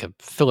like a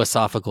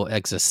philosophical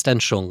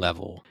existential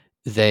level,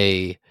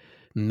 they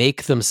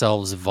make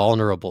themselves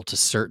vulnerable to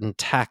certain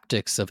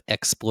tactics of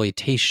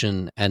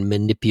exploitation and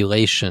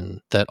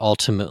manipulation that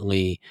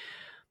ultimately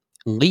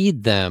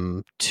lead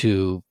them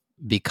to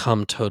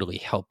become totally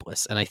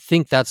helpless. And I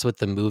think that's what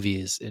the movie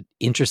is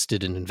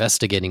interested in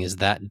investigating, is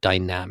that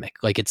dynamic.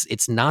 Like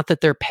it's not that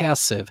they're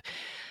passive,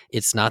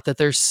 it's not that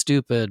they're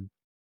stupid,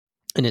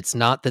 and it's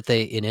not that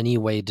they in any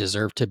way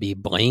deserve to be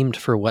blamed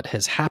for what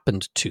has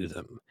happened to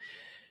them.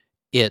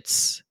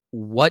 It's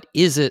what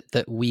is it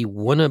that we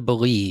want to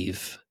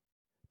believe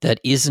that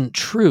isn't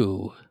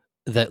true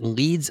that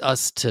leads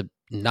us to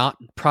not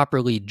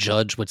properly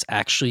judge what's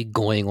actually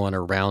going on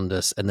around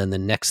us. And then the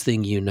next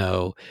thing you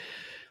know,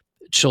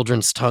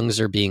 children's tongues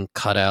are being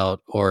cut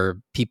out,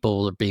 or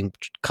people are being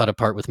cut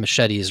apart with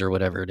machetes, or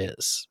whatever it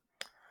is.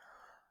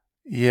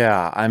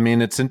 Yeah, I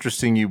mean, it's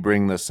interesting you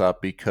bring this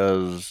up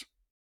because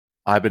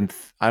I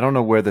don't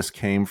know where this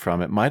came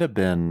from. It might have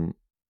been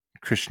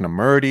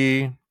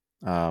Krishnamurti,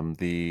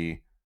 the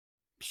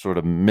sort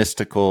of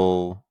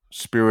mystical,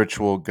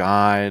 spiritual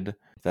guide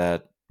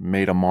that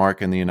made a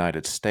mark in the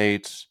United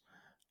States,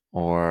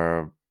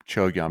 or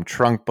Chogyam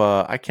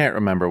Trungpa. I can't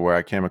remember where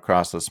I came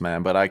across this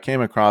man, but I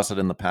came across it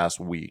in the past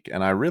week,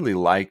 and I really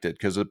liked it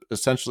because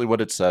essentially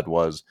what it said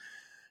was,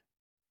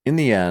 in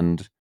the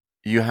end,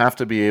 you have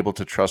to be able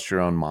to trust your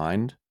own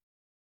mind.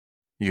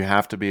 You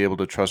have to be able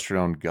to trust your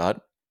own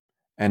gut.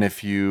 And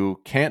if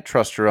you can't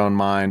trust your own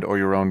mind or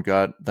your own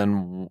gut,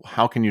 then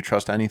how can you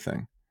trust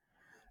anything?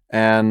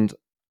 And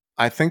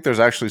I think there's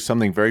actually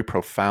something very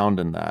profound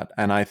in that.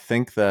 And I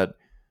think that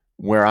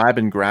where I've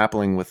been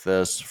grappling with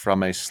this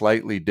from a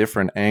slightly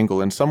different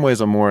angle, in some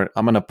ways I'm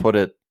going to put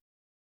it,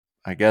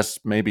 I guess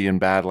maybe in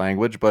bad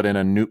language, but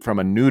from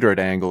a neutered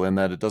angle, in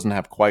that it doesn't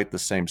have quite the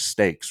same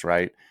stakes,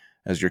 right?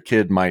 As your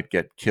kid might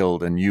get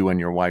killed and you and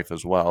your wife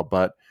as well.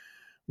 But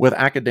with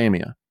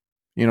academia,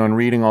 and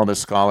reading all this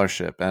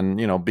scholarship and,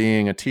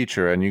 being a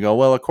teacher, and you go,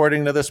 well,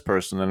 according to this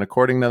person and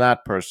according to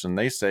that person,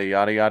 they say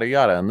yada, yada,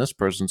 yada. And this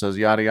person says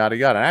yada, yada,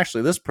 yada. And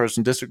actually this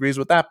person disagrees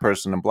with that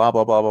person and blah,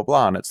 blah, blah, blah,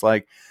 blah. And it's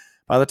like,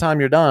 by the time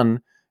you're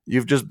done,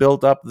 you've just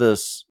built up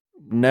this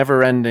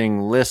never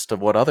ending list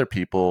of what other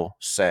people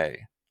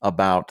say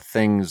about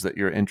things that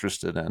you're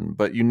interested in,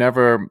 but you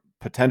never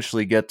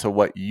potentially get to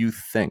what you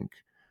think,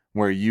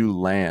 where you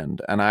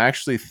land. And I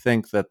actually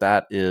think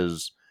that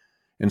is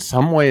in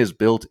some ways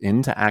built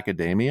into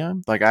academia.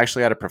 Like, I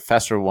actually had a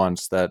professor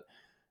once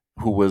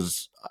who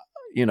was,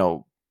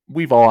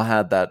 we've all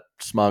had that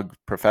smug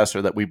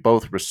professor that we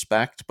both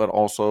respect, but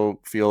also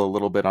feel a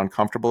little bit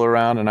uncomfortable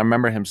around. And I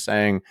remember him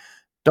saying,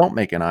 don't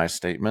make an I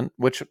statement,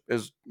 which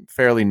is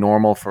fairly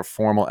normal for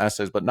formal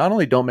essays, but not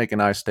only don't make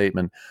an I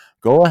statement,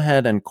 go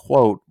ahead and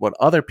quote what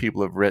other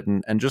people have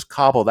written and just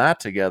cobble that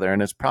together.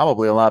 And it's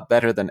probably a lot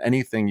better than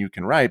anything you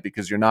can write,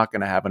 because you're not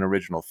going to have an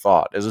original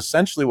thought, is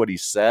essentially what he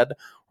said,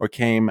 or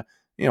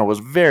was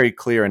very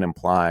clear in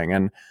implying.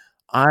 And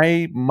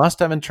I must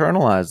have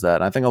internalized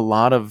that. I think a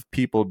lot of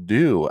people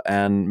do.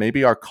 And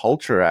maybe our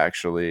culture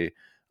actually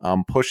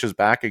pushes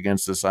back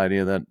against this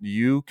idea that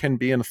you can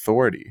be an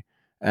authority.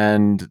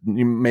 And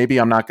maybe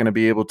I'm not going to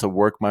be able to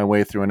work my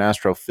way through an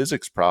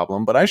astrophysics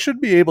problem, but I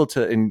should be able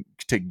to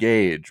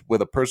gauge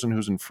with a person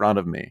who's in front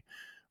of me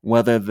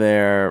whether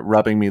they're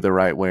rubbing me the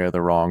right way or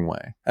the wrong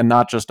way, and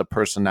not just a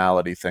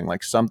personality thing.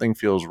 Like, something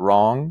feels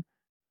wrong,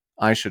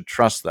 I should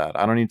trust that.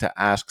 I don't need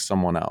to ask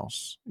someone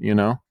else,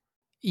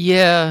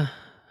 Yeah.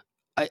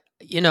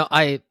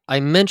 I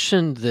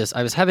mentioned this.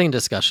 I was having a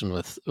discussion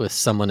with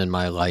someone in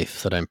my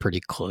life that I'm pretty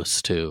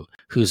close to,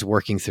 who's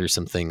working through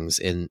some things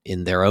in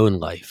their own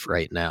life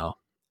right now.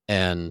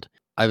 And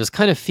I was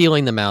kind of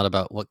feeling them out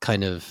about what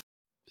kind of,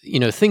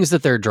 things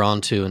that they're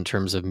drawn to in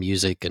terms of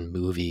music and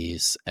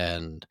movies.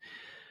 And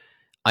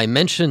I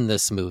mentioned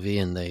this movie,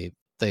 and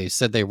they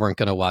said they weren't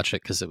going to watch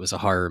it because it was a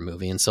horror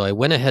movie. And so I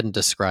went ahead and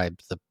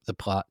described the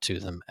plot to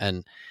them.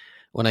 And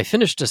when I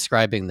finished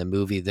describing the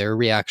movie, their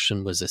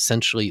reaction was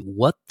essentially,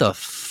 what the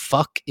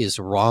fuck is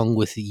wrong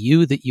with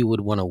you that you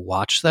would want to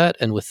watch that,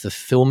 and with the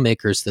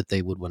filmmakers that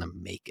they would want to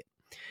make it?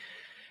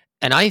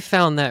 And I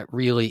found that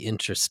really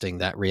interesting,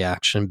 that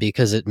reaction,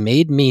 because it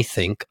made me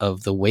think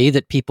of the way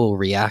that people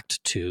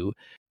react to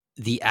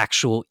the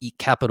actual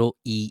capital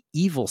E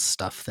evil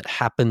stuff that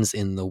happens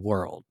in the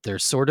world.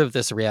 There's sort of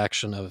this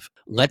reaction of,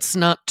 let's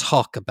not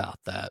talk about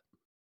that.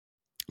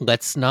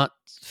 Let's not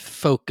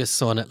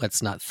focus on it.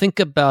 Let's not think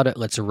about it.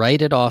 Let's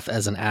write it off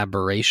as an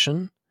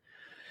aberration.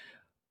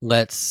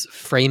 Let's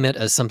frame it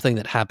as something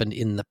that happened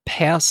in the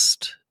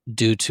past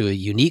due to a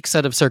unique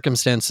set of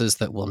circumstances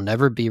that will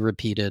never be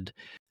repeated.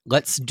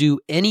 Let's do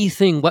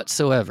anything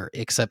whatsoever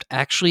except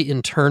actually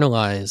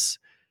internalize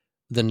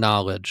the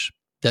knowledge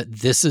that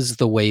this is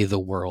the way the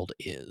world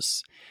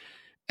is.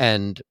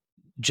 And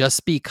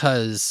just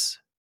because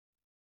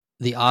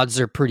the odds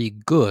are pretty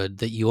good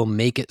that you will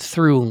make it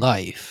through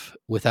life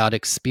without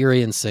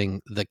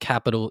experiencing the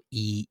capital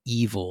E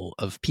evil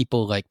of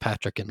people like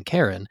Patrick and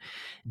Karen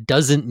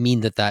doesn't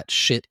mean that that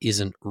shit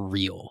isn't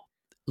real.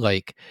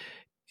 Like,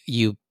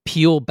 you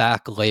peel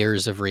back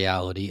layers of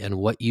reality, and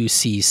what you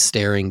see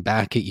staring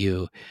back at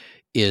you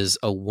is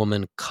a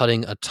woman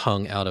cutting a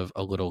tongue out of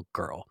a little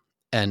girl.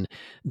 And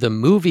the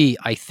movie,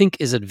 I think,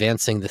 is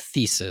advancing the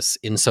thesis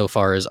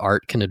insofar as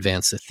art can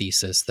advance a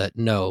thesis that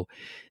no,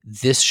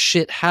 this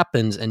shit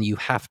happens and you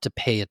have to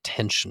pay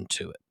attention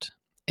to it.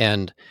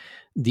 And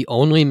the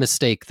only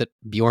mistake that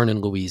Bjorn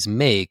and Louise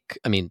make,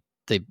 I mean,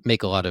 they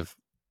make a lot of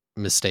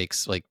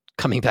mistakes, like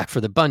coming back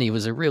for the bunny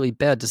was a really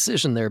bad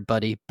decision there,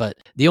 buddy. But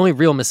the only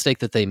real mistake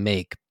that they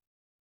make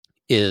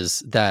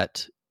is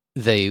that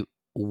they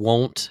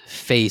won't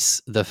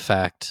face the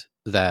fact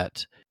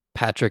that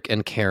Patrick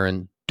and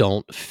Karen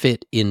don't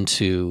fit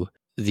into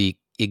the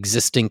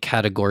existing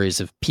categories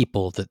of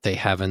people that they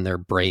have in their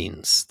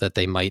brains that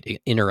they might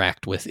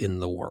interact with in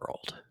the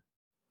world,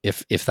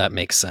 if that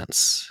makes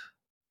sense.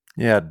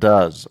 Yeah, it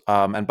does.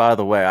 And by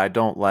the way, I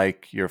don't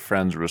like your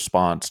friend's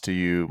response to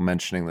you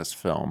mentioning this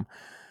film.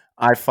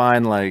 I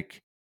find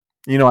like,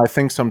 I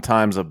think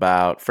sometimes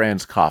about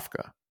Franz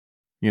Kafka,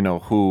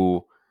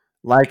 who,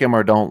 like him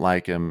or don't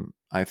like him,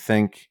 I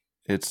think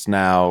it's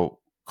now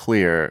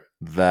clear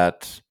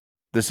that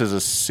this is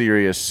a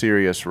serious,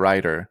 serious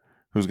writer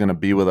who's going to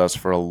be with us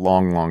for a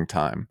long, long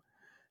time.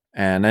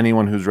 And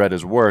anyone who's read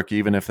his work,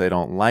 even if they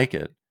don't like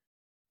it,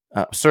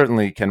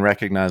 certainly can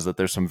recognize that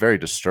there's some very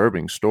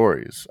disturbing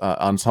stories.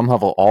 On some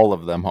level, all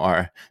of them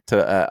are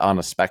on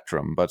a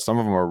spectrum, but some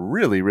of them are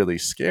really, really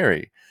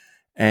scary.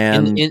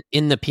 And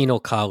in the Penal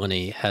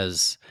Colony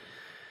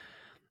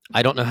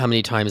I don't know how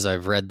many times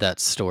I've read that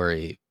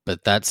story,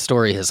 but that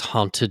story has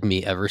haunted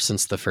me ever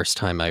since the first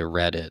time I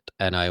read it.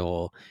 And I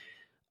will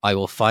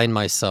find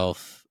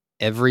myself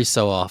every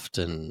so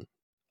often.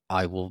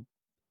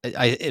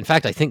 In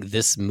fact, I think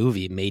this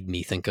movie made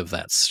me think of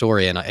that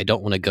story, and I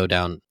don't want to go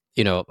down,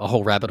 a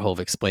whole rabbit hole of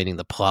explaining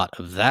the plot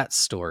of that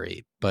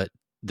story, but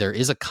there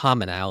is a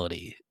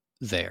commonality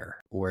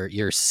there where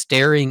you're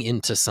staring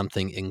into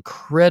something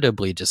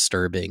incredibly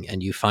disturbing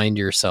and you find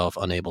yourself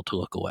unable to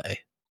look away.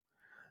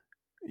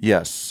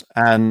 Yes.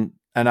 And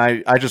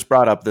I just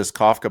brought up this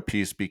Kafka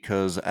piece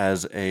because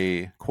as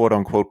a quote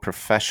unquote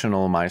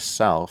professional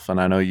myself, and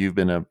I know you've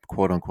been a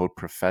quote unquote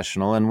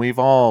professional, and we've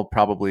all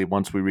probably,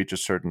 once we reach a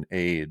certain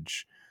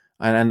age,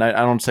 and I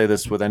don't say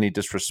this with any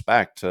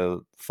disrespect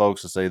to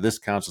folks that say this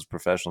counts as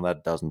professional,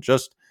 that doesn't.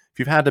 Just if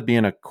you've had to be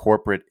in a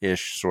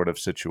corporate-ish sort of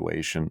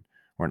situation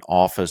or an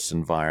office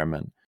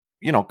environment,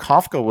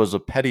 Kafka was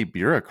a petty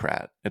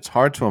bureaucrat. It's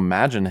hard to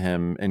imagine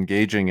him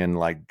engaging in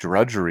like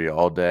drudgery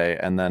all day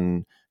and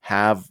then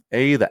have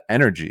the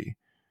energy,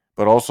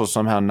 but also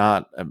somehow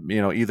not,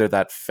 either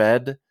that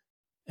fed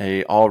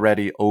a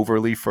already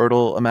overly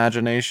fertile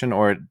imagination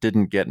or it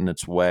didn't get in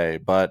its way.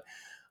 But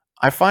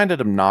I find it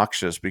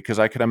obnoxious because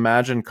I could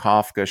imagine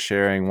Kafka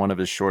sharing one of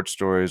his short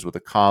stories with a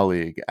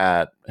colleague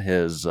at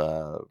his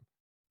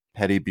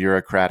petty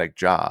bureaucratic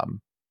job,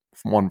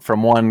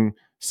 from one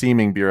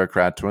seeming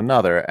bureaucrat to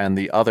another, and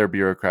the other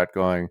bureaucrat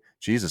going,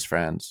 Jesus,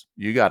 Franz,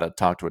 you got to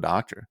talk to a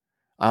doctor.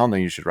 I don't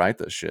think you should write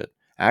this shit.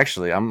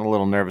 Actually, I'm a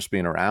little nervous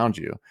being around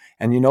you.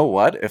 And you know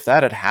what? If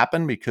that had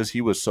happened because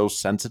he was so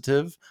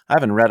sensitive, I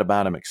haven't read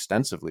about him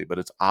extensively, but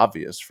it's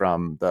obvious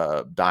from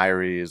the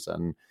diaries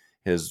and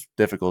his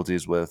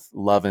difficulties with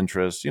love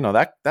interests.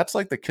 That's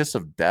like the kiss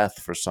of death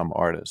for some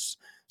artists.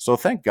 So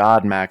thank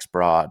God Max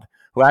Brod,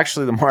 who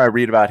actually, the more I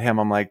read about him,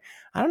 I'm like,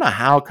 I don't know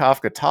how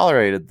Kafka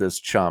tolerated this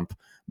chump.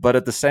 But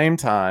at the same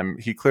time,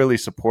 he clearly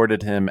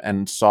supported him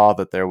and saw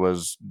that there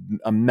was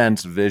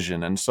immense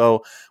vision. And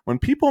so when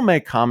people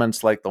make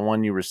comments like the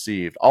one you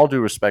received, all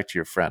due respect to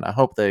your friend, I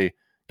hope they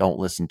don't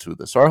listen to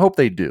this, or I hope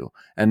they do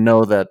and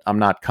know that I'm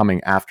not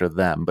coming after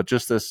them. But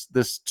just this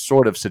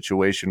sort of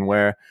situation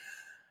where,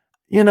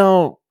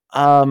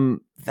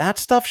 that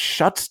stuff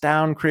shuts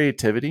down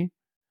creativity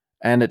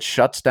and it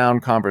shuts down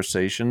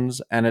conversations,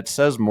 and it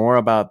says more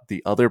about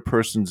the other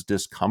person's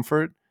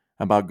discomfort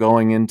about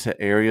going into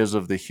areas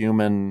of the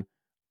human,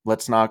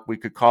 we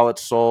could call it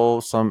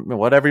soul,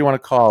 whatever you want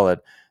to call it,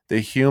 the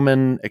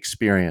human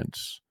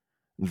experience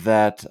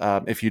that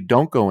if you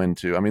don't go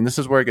into, this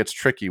is where it gets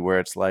tricky, where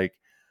it's like,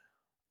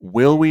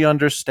 will we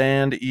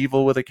understand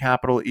evil with a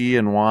capital E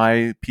and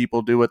why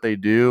people do what they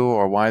do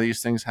or why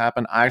these things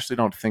happen? I actually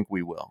don't think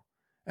we will.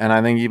 And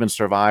I think even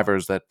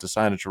survivors that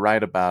decided to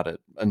write about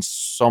it in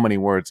so many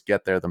words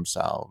get there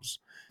themselves.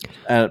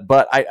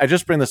 But I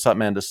just bring this up,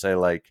 man, to say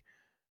like,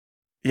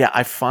 yeah,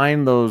 I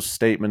find those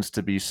statements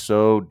to be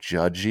so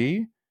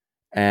judgy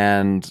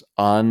and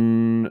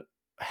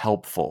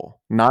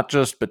unhelpful, not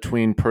just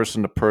between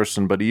person to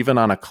person, but even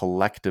on a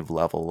collective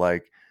level.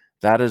 Like,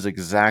 that is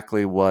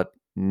exactly what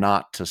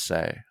not to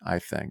say, I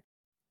think.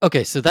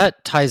 Okay, so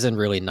that ties in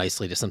really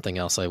nicely to something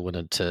else I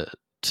wanted to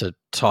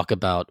talk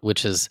about,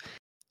 which is,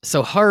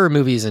 so horror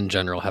movies in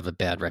general have a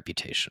bad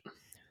reputation.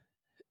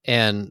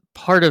 And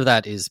part of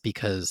that is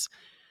because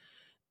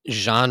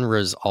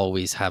genres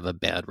always have a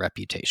bad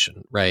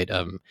reputation, right?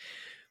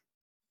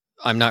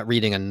 I'm not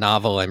reading a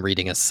novel, I'm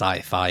reading a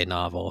sci-fi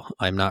novel.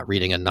 I'm not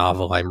reading a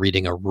novel, I'm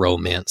reading a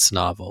romance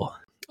novel.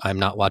 I'm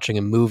not watching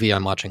a movie,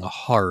 I'm watching a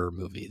horror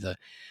movie.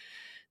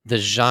 The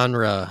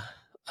genre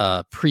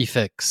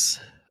prefix,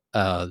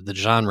 the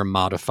genre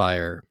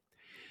modifier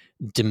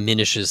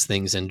diminishes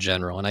things in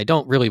general. And I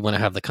don't really want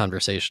to have the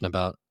conversation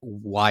about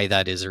why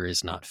that is or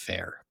is not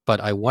fair.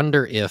 But I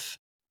wonder if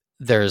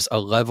there's a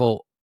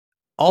level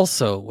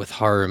also with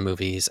horror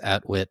movies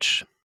at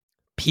which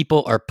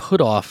people are put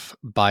off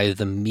by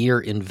the mere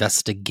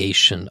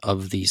investigation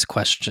of these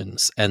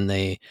questions, and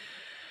they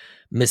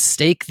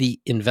mistake the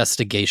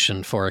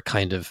investigation for a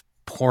kind of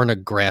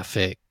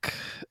pornographic,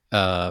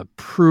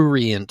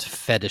 prurient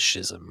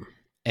fetishism.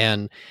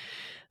 And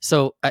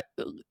so,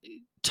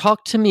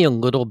 talk to me a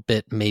little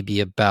bit, maybe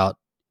about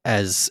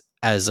as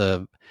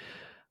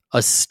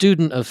a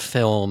student of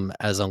film,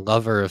 as a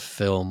lover of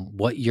film,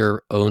 what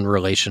your own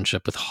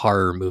relationship with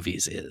horror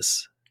movies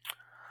is.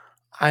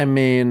 I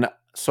mean,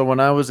 so when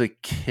I was a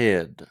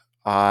kid,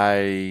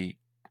 I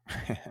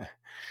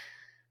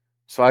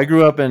so I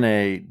grew up in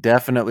a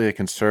definitely a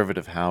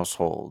conservative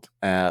household,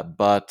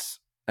 but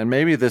and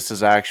maybe this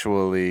is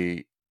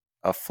actually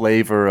a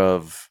flavor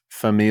of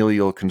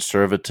familial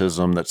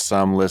conservatism that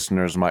some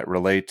listeners might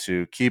relate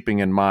to, keeping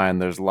in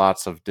mind there's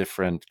lots of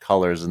different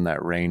colors in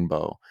that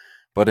rainbow.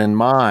 But in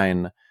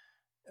mine,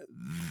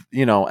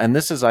 and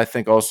this is, I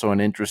think, also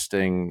an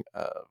interesting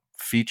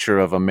feature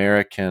of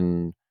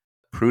American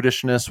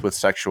prudishness with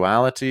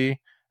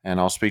sexuality. And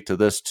I'll speak to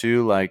this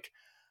too. Like,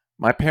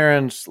 my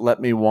parents let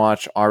me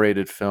watch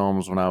R-rated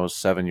films when I was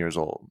 7 years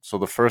old. So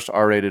the first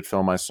R-rated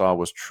film I saw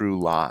was True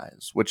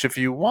Lies, which, if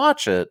you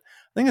watch it,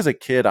 I think as a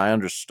kid I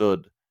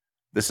understood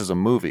this is a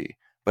movie,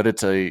 but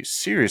it's a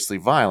seriously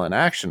violent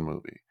action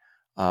movie.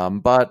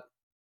 But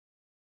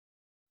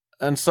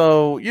and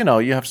so,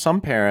 you have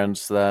some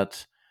parents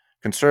that,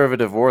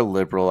 conservative or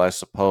liberal, I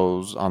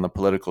suppose, on the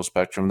political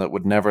spectrum, that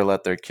would never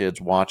let their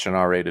kids watch an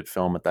R-rated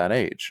film at that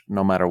age,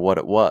 no matter what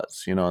it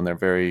was, and they're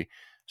very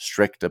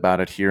strict about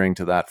adhering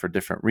to that for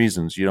different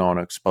reasons. You don't want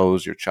to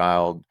expose your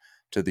child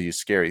to these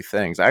scary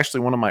things.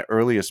 Actually, one of my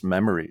earliest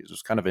memories,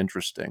 was kind of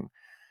interesting,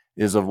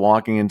 is of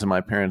walking into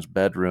my parents'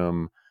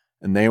 bedroom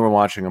and they were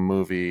watching a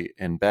movie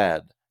in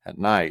bed at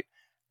night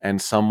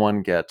and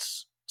someone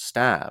gets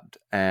stabbed.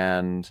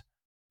 And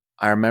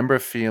I remember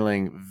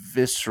feeling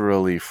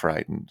viscerally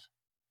frightened,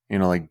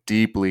 like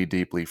deeply,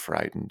 deeply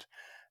frightened.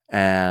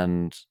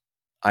 And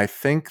I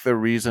think the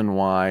reason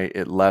why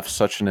it left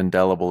such an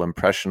indelible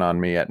impression on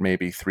me at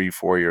maybe 3,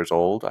 4 years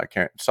old, I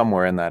can't,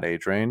 somewhere in that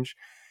age range,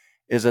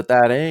 is at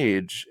that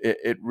age,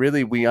 it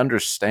really, we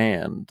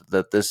understand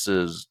that this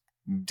is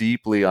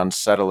deeply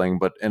unsettling,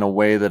 but in a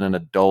way that an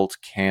adult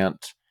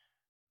can't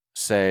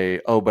say,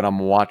 oh, but I'm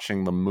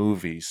watching the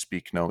movie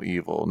Speak No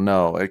Evil.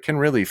 No, it can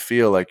really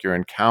feel like you're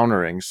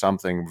encountering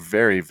something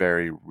very,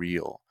 very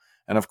real.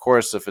 And of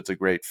course, if it's a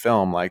great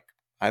film, like,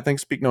 I think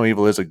Speak No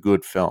Evil is a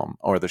good film,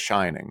 or The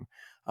Shining,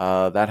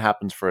 that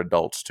happens for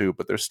adults too,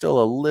 but there's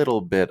still a little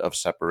bit of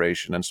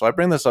separation. And so I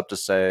bring this up to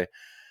say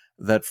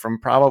that from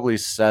probably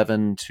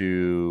 7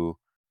 to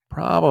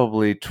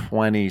probably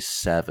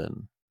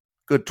 27,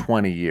 good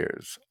 20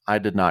 years, I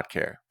did not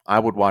care. I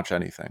would watch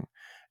anything.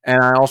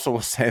 And I also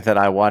will say that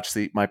I watched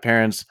my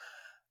parents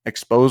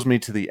exposed me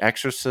to The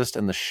Exorcist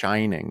and The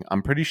Shining.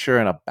 I'm pretty sure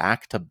in a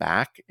back to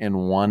back in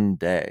one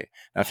day.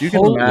 Now,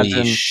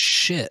 Holy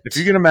shit. if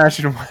you can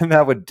imagine what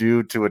that would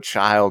do to a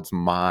child's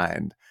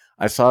mind,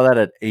 I saw that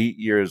at 8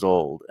 years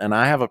old, and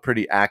I have a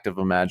pretty active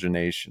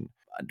imagination.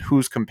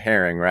 Who's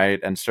comparing, right?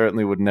 And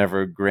certainly would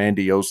never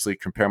grandiosely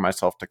compare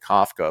myself to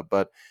Kafka,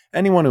 but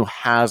anyone who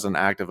has an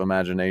active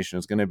imagination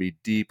is going to be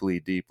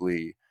deeply,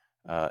 deeply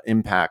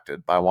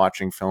impacted by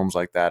watching films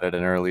like that at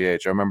an early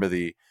age. I remember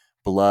the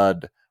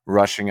blood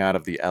rushing out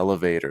of the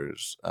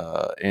elevators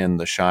in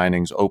The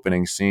Shining's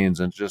opening scenes,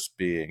 and just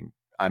being,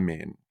 I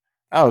mean,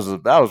 that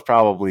was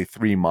probably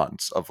 3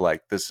 months of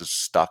like, this is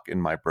stuck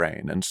in my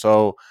brain. And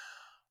so,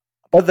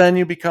 but then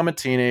you become a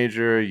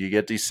teenager, you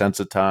get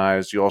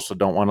desensitized. You also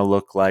don't want to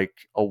look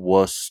like a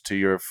wuss to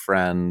your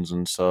friends.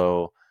 And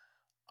so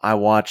I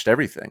watched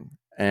everything.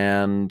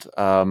 And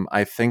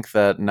I think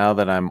that now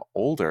that I'm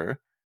older,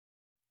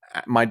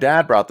 my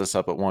dad brought this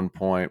up at one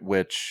point,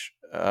 which,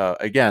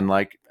 again,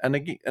 like,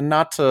 and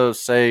not to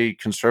say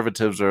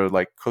conservatives are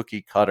like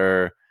cookie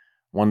cutter,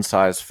 one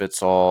size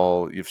fits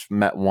all, you've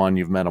met one,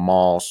 you've met them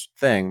all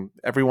thing.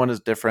 Everyone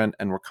is different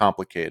and we're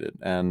complicated.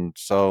 And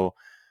so,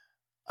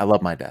 I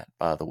love my dad,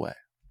 by the way.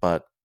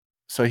 But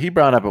so he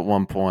brought up at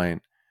one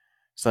point,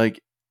 it's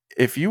like,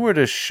 if you were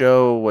to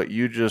show what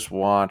you just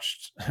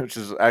watched, which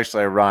is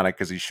actually ironic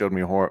because he showed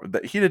me horror,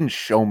 he didn't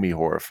show me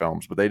horror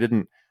films, but they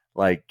didn't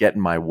like get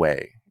in my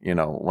way,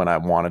 when I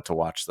wanted to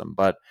watch them.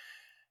 But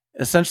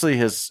essentially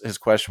his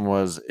question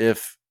was,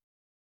 if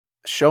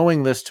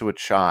showing this to a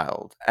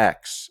child,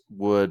 X,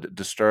 would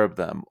disturb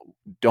them.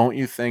 Don't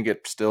you think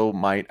it still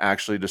might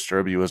actually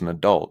disturb you as an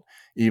adult,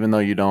 even though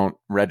you don't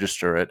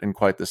register it in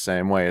quite the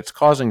same way? It's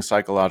causing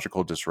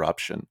psychological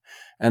disruption.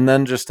 And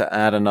then just to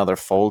add another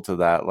fold to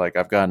that, like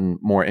I've gotten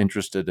more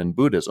interested in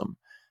Buddhism.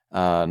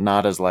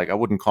 Not as like, I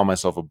wouldn't call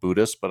myself a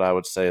Buddhist, but I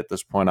would say at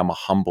this point I'm a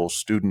humble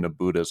student of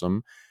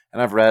Buddhism.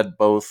 And I've read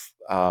both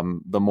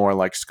the more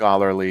like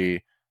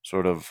scholarly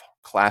sort of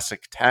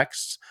classic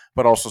texts,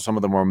 but also some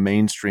of the more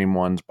mainstream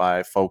ones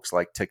by folks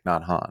like Thich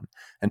Nhat Hanh.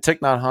 And Thich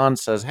Nhat Hanh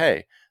says,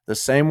 hey, the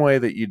same way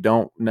that you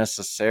don't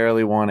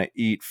necessarily want to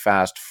eat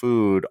fast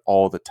food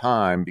all the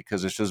time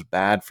because it's just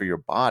bad for your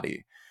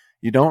body,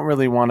 you don't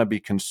really want to be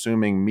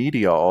consuming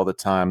media all the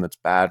time that's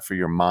bad for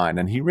your mind.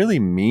 And he really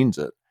means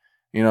it.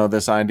 You know,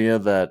 this idea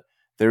that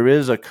there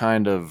is a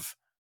kind of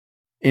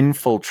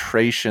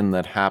infiltration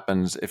that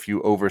happens if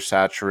you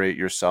oversaturate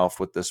yourself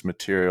with this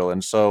material.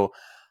 And so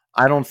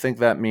I don't think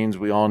that means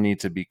we all need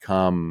to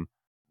become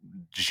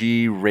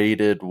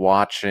G-rated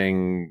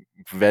watching,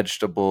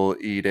 vegetable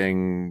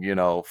eating,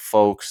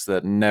 folks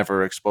that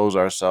never expose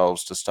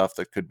ourselves to stuff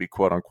that could be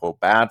quote unquote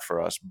bad for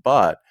us.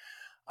 But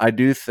I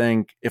do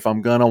think if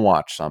I'm gonna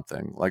watch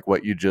something like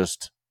what you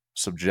just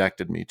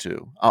subjected me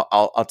to,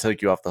 I'll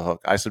take you off the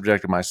hook. I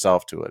subjected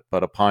myself to it,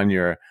 but upon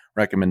your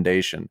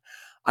recommendation,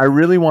 I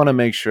really want to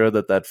make sure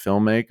that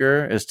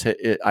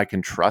filmmaker I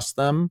can trust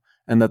them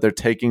and that they're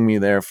taking me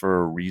there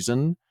for a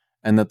reason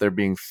and that they're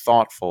being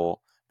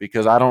thoughtful,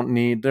 because I don't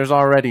need, there's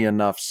already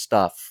enough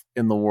stuff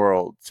in the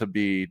world to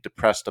be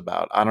depressed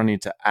about. I don't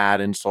need to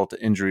add insult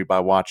to injury by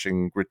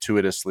watching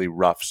gratuitously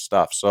rough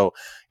stuff. So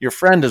your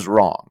friend is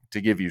wrong to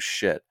give you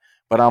shit,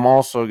 but I'm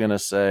also going to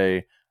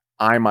say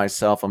I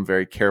myself am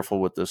very careful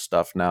with this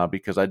stuff now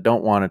because I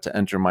don't want it to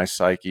enter my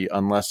psyche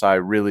unless I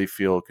really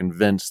feel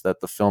convinced that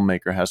the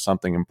filmmaker has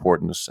something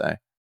important to say.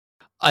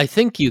 I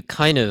think you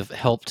kind of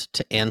helped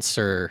to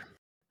answer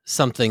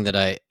something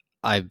that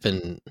I've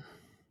been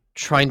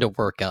trying to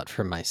work out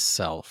for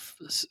myself,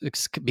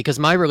 because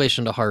my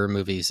relation to horror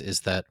movies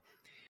is that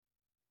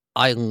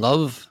I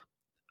love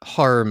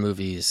horror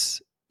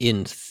movies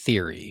in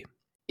theory.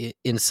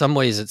 In some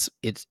ways,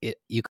 it's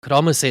you could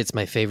almost say it's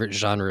my favorite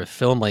genre of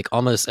film. Like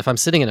almost, if I'm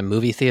sitting in a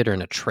movie theater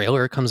and a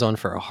trailer comes on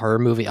for a horror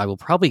movie, I will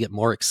probably get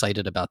more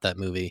excited about that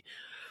movie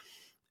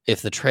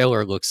if the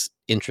trailer looks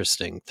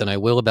interesting than I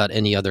will about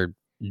any other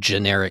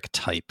generic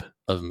type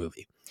of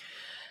movie.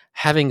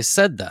 Having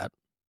said that,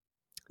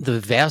 the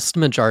vast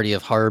majority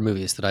of horror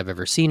movies that I've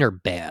ever seen are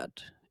bad,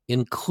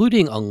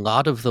 including a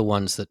lot of the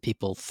ones that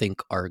people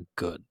think are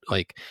good.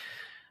 Like,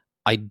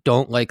 I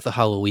don't like the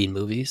Halloween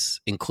movies,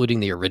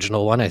 including the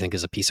original one, I think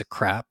is a piece of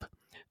crap.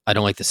 I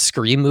don't like the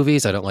Scream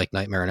movies. I don't like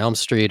Nightmare on Elm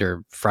Street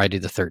or Friday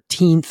the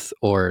 13th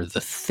or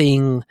The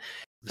Thing.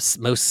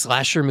 Most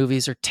slasher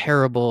movies are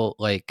terrible.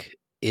 Like,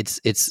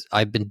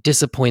 I've been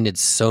disappointed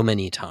so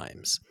many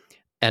times.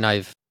 And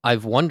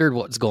I've wondered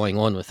what's going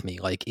on with me.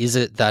 Like, is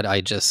it that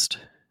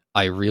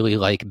I really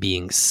like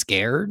being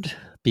scared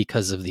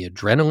because of the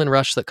adrenaline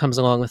rush that comes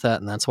along with that,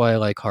 and that's why I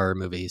like horror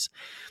movies?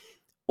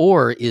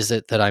 Or is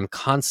it that I'm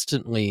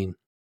constantly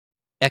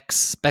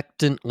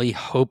expectantly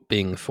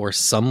hoping for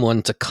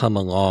someone to come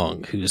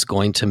along who's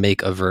going to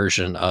make a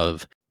version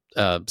of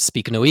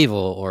Speak No Evil?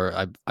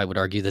 Or I would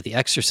argue that The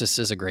Exorcist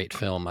is a great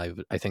film.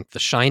 I think The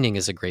Shining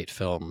is a great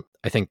film.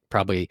 I think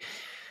probably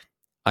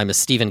I'm a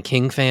Stephen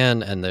King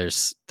fan, and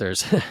there's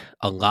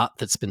a lot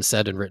that's been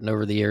said and written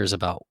over the years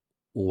about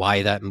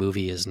why that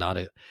movie does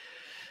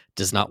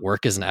not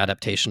work as an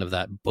adaptation of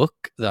that book.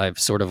 I've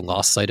sort of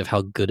lost sight of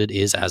how good it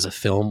is as a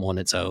film on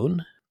its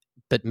own.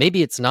 But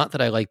maybe it's not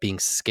that I like being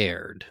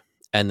scared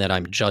and that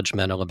I'm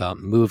judgmental about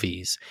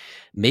movies.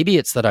 Maybe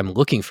it's that I'm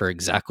looking for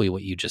exactly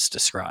what you just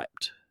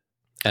described.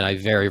 And I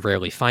very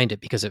rarely find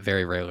it because it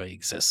very rarely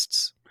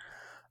exists.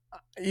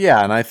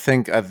 Yeah, and I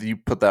think you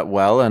put that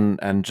well,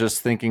 and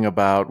just thinking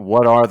about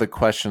what are the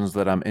questions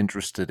that I'm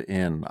interested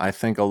in. I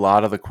think a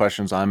lot of the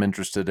questions I'm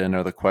interested in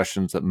are the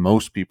questions that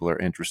most people are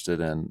interested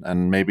in,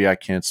 and maybe I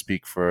can't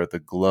speak for the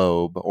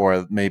globe,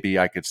 or maybe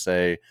I could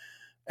say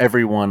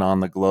everyone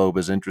on the globe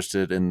is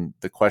interested in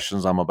the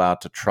questions I'm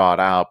about to trot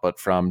out, but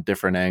from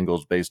different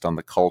angles based on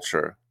the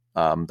culture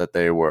that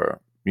they were,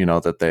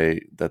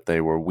 that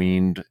they were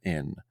weaned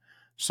in.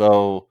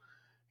 So,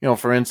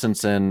 for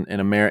instance,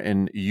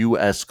 in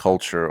U.S.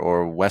 culture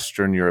or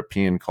Western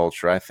European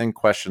culture, I think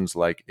questions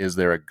like, is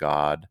there a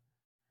God?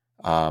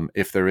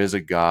 If there is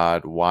a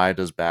God, why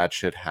does bad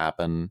shit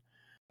happen?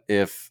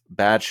 If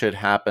bad shit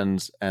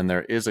happens and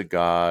there is a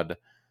God,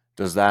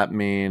 does that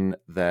mean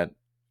that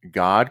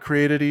God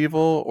created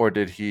evil, or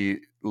did he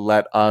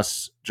let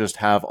us just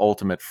have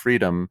ultimate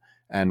freedom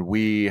and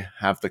we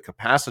have the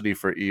capacity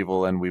for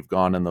evil and we've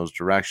gone in those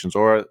directions?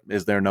 Or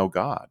is there no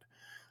God?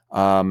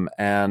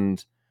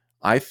 And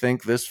I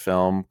think this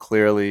film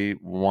clearly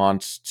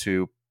wants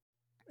to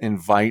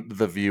invite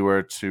the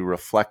viewer to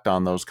reflect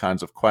on those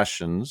kinds of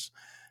questions.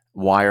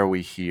 Why are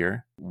we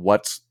here?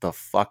 What the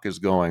fuck is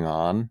going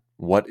on?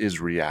 What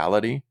is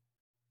reality?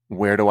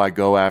 Where do I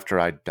go after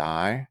I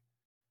die?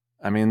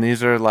 I mean,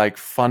 these are like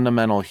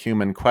fundamental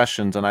human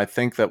questions. And I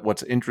think that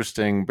what's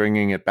interesting,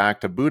 bringing it back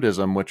to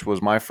Buddhism, which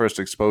was my first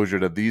exposure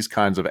to these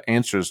kinds of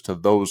answers to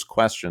those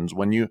questions,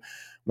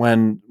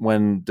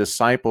 when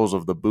disciples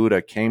of the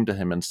Buddha came to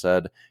him and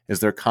said, is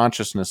there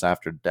consciousness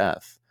after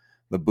death?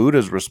 The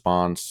Buddha's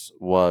response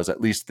was,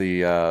 at least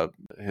the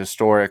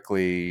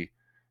historically,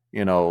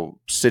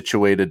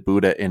 situated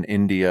Buddha in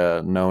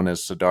India known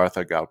as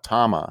Siddhartha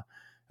Gautama,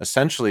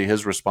 essentially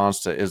his response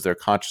to is there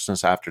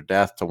consciousness after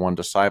death to one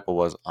disciple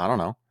was, I don't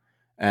know.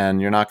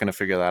 And you're not going to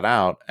figure that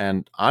out.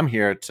 And I'm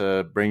here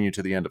to bring you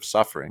to the end of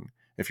suffering.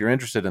 If you're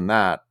interested in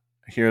that,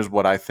 here's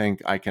what I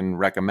think I can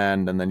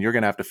recommend. And then you're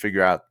going to have to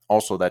figure out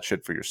also that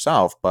shit for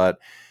yourself. But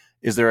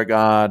is there a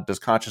God? Does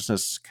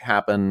consciousness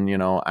happen,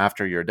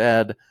 after you're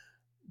dead?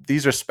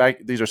 These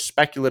are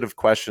speculative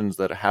questions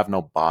that have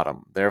no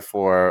bottom.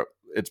 Therefore,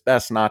 it's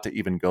best not to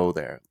even go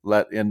there.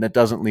 And it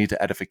doesn't lead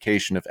to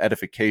edification. If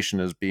edification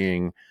is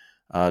being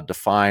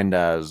defined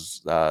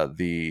as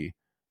the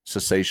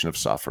cessation of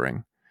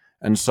suffering,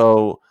 and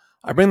so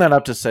I bring that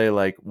up to say,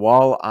 like,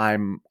 while I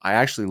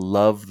actually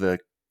love the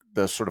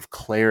sort of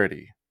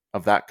clarity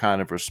of that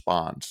kind of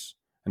response,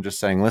 and just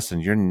saying, listen,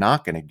 you're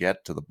not going to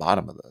get to the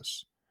bottom of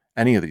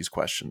any of these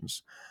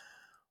questions.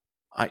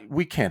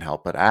 We can't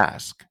help but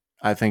ask.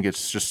 I think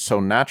it's just so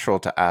natural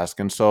to ask,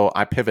 and so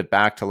I pivot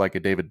back to like a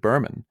David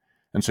Berman.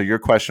 And so your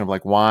question of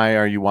like, why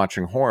are you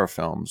watching horror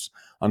films?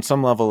 On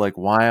some level, like,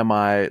 why am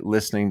I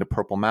listening to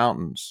Purple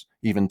Mountains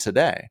even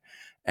today?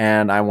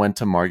 And I went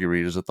to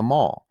Margaritas at the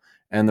Mall.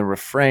 And the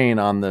refrain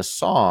on this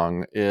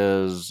song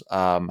is,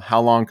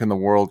 how long can the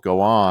world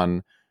go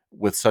on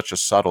with such a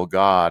subtle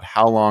God?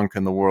 How long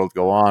can the world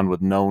go on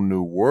with no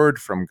new word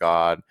from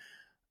God?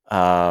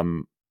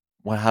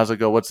 How's it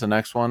go? What's the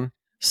next one?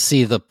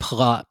 See the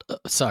plot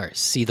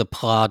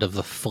of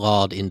the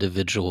flawed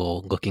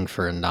individual looking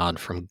for a nod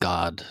from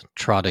God,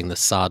 trotting the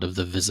sod of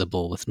the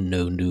visible with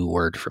no new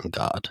word from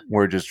God.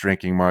 We're just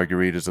drinking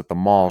margaritas at the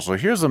mall. So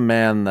here's a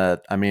man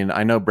that, I mean,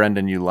 I know,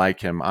 Brendan, you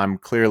like him. I'm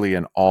clearly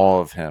in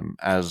awe of him,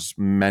 as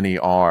many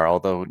are,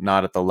 although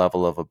not at the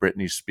level of a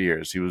Britney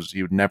Spears. He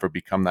would never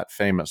become that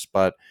famous,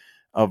 but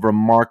a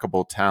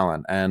remarkable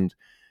talent. And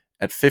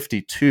at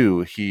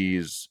 52,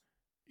 he's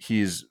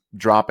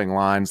dropping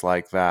lines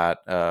like that,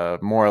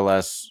 more or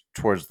less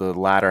towards the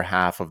latter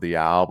half of the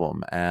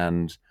album,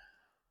 and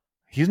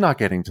he's not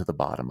getting to the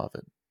bottom of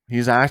it.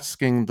 He's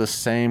asking the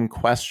same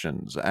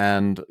questions.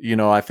 And,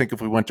 I think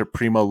if we went to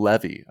Primo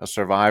Levi, a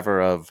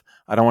survivor of,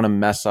 I don't want to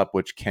mess up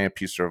which camp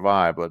he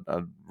survived, but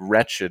a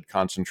wretched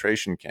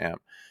concentration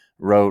camp,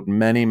 wrote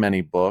many,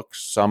 many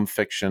books, some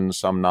fiction,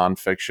 some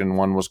nonfiction.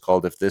 One was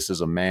called If This Is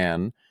a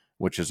Man,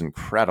 which is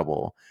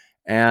incredible.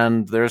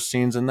 And there's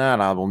scenes in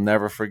that I will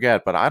never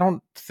forget. But I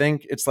don't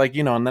think it's like,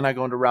 and then I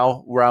go into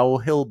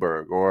Raoul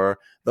Hilberg or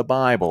the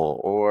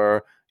Bible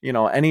or,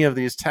 any of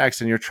these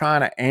texts, and you're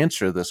trying to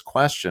answer this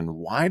question,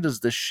 why does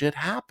this shit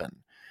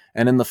happen?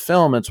 And in the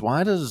film, it's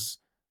why do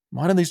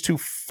these two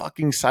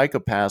fucking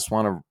psychopaths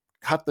want to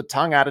cut the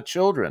tongue out of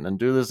children and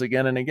do this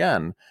again and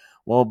again?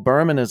 Well,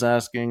 Berman is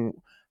asking,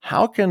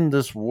 how can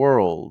this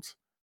world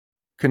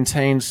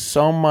contain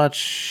so much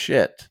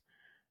shit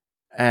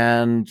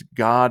and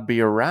God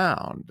be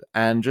around,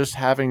 and just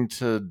having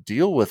to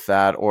deal with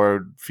that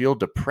or feel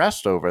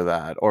depressed over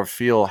that or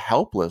feel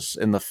helpless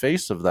in the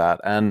face of that?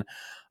 And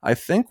I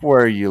think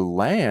where you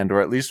land, or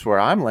at least where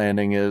I'm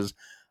landing, is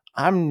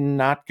I'm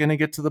not going to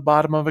get to the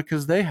bottom of it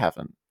because they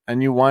haven't.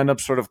 And you wind up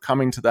sort of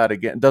coming to that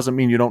again. It doesn't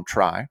mean you don't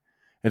try.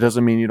 It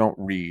doesn't mean you don't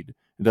read.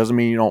 It doesn't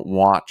mean you don't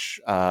watch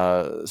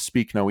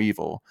Speak No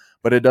Evil.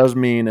 But it does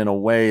mean, in a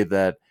way,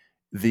 that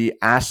the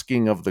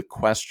asking of the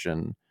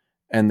question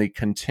and the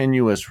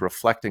continuous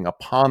reflecting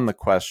upon the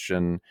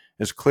question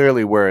is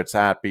clearly where it's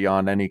at,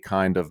 beyond any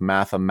kind of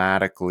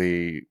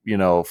mathematically,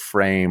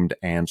 framed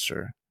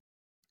answer.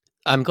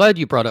 I'm glad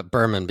you brought up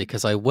Berman,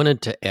 because I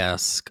wanted to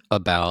ask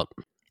about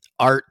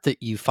art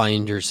that you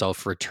find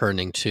yourself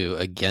returning to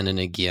again and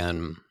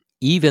again,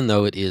 even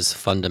though it is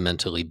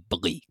fundamentally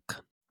bleak.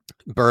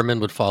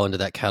 Berman would fall into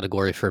that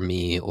category for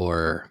me,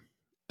 or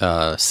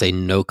say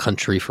No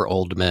Country for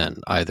Old Men,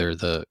 either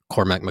the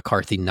Cormac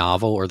McCarthy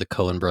novel or the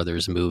Coen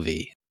Brothers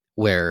movie,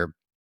 where,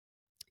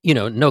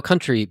 No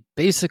Country,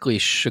 basically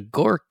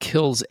Chigurh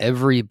kills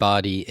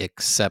everybody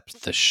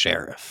except the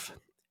sheriff.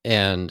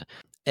 And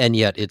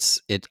yet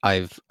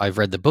I've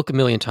read the book a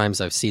million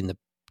times, I've seen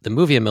the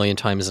movie a million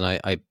times, and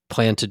I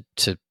plan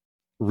to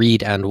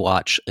read and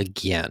watch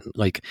again.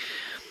 Like,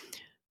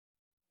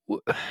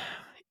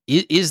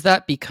 is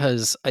that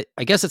because,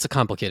 I guess it's a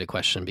complicated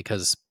question,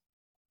 because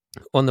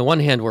on the one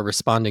hand, we're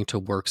responding to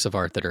works of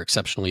art that are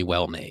exceptionally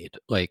well made.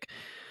 Like,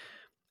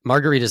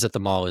 Margaritas at the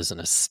Mall is an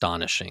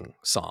astonishing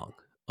song.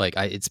 Like,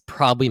 it's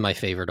probably my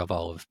favorite of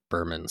all of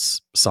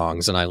Berman's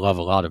songs, and I love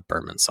a lot of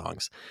Berman's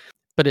songs.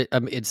 But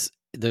it's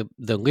the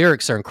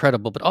lyrics are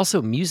incredible, but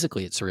also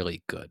musically it's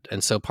really good.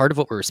 And so part of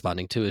what we're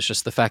responding to is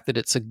just the fact that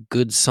it's a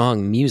good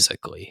song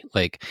musically.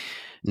 Like,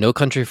 No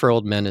Country for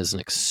Old Men is an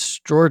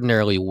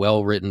extraordinarily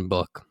well-written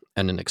book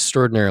and an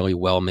extraordinarily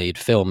well-made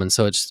film, and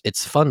so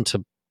it's fun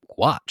to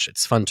watch.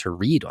 It's fun to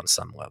read on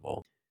some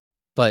level.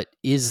 But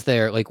is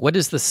there, like, what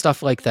is the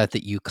stuff like that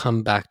that you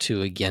come back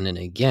to again and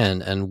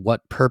again, and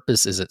what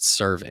purpose is it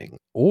serving?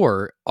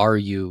 Or are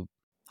you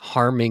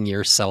harming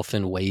yourself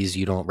in ways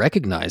you don't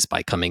recognize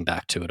by coming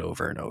back to it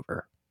over and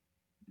over?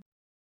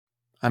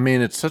 I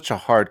mean, it's such a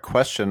hard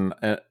question.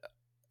 I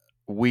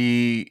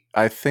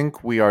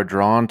think we are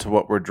drawn to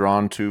what we're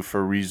drawn to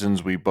for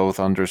reasons we both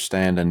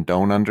understand and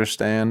don't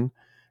understand.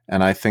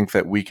 And I think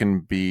that we can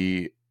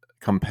be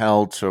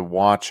compelled to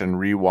watch and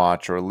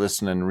rewatch or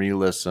listen and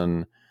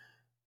re-listen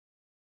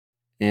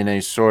in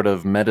a sort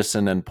of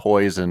medicine and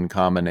poison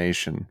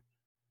combination.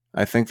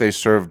 I think they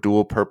serve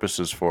dual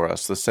purposes for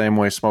us, the same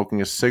way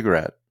smoking a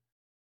cigarette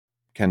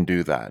can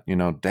do that. You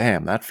know,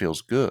 damn, that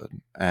feels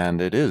good. And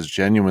it is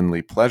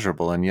genuinely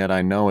pleasurable, and yet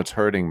I know it's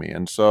hurting me.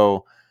 And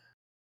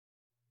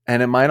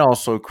it might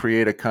also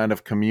create a kind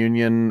of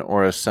communion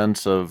or a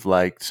sense of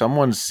like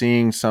someone's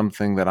seeing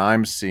something that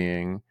I'm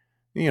seeing.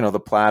 You know, the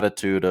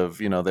platitude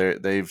of, you know,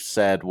 they've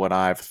said what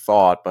I've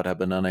thought, but have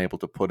been unable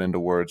to put into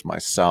words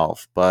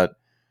myself. But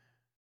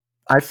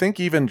I think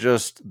even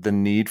just the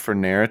need for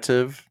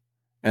narrative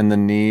and the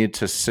need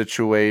to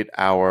situate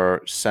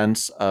our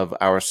sense of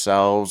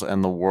ourselves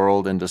and the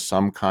world into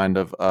some kind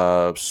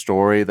of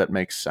story that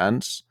makes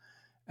sense.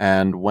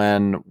 And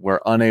when we're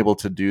unable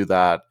to do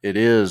that, it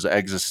is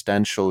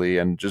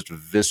existentially and just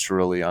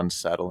viscerally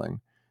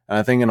unsettling. And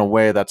I think in a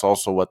way that's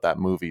also what that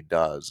movie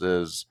does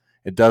is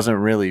it doesn't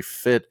really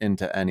fit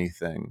into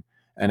anything.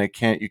 And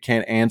you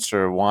can't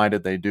answer why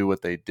did they do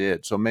what they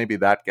did. So maybe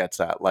that gets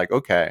at like,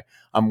 okay,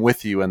 I'm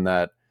with you in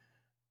that.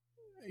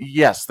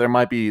 Yes, there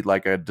might be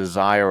like a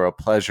desire or a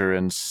pleasure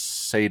in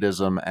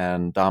sadism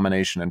and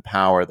domination and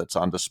power that's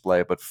on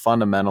display, but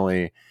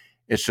fundamentally,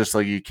 it's just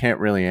like you can't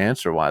really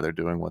answer why they're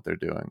doing what they're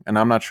doing. And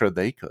I'm not sure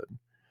they could.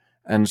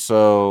 And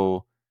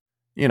so,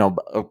 you know,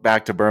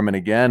 back to Berman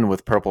again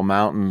with Purple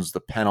Mountains,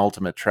 the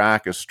penultimate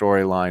track is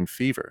Storyline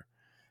Fever.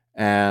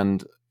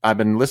 And I've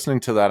been listening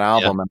to that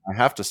album, and I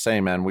have to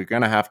say, man, we're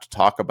going to have to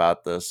talk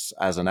about this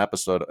as an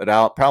episode.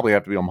 It'll probably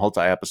have to be a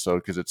multi-episode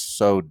because it's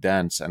so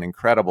dense and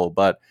incredible.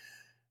 But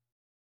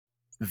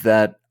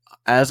that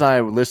as I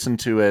listened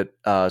to it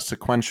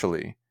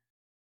sequentially,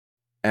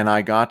 and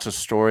I got to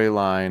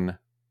Storyline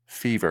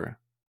Fever.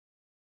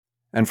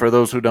 And for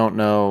those who don't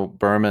know,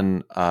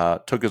 Berman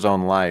took his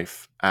own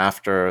life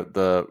after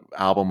the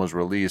album was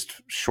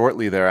released,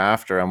 shortly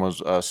thereafter, and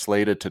was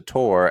slated to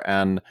tour.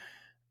 And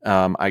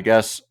I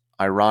guess,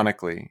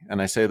 ironically,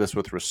 and I say this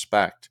with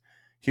respect,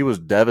 he was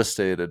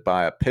devastated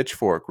by a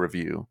Pitchfork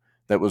review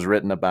that was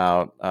written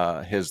about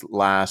his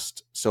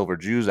last Silver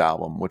Jews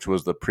album, which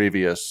was the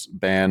previous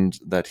band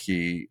that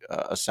he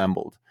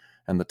assembled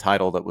and the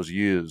title that was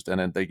used.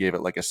 And they gave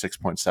it like a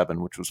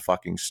 6.7, which was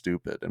fucking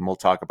stupid. And we'll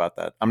talk about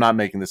that. I'm not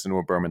making this into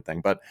a Berman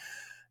thing, but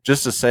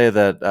just to say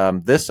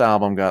that this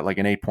album got like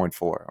an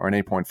 8.4 or an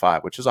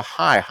 8.5, which is a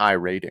high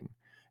rating.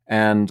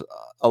 And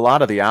a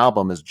lot of the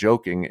album is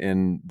joking.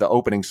 In the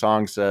opening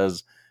song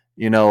says,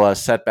 you know, a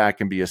setback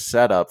can be a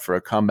setup for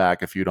a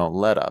comeback if you don't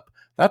let up.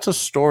 That's a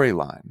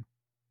storyline.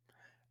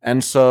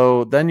 And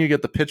so then you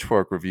get the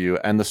Pitchfork review,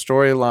 and the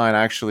storyline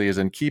actually is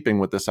in keeping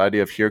with this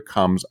idea of here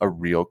comes a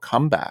real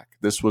comeback.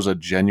 This was a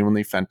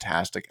genuinely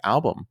fantastic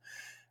album.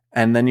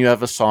 And then you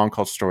have a song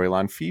called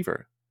Storyline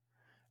Fever.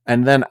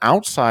 And then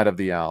outside of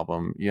the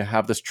album, you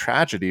have this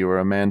tragedy where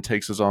a man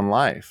takes his own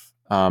life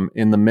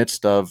in the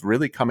midst of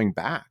really coming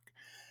back.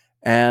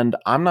 And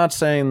I'm not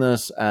saying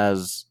this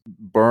as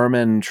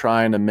Berman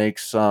trying to make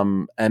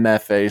some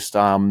MFA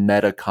style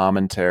meta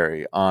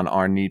commentary on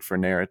our need for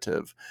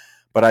narrative.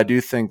 But I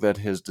do think that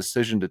his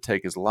decision to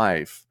take his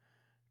life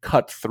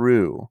cut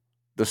through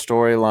the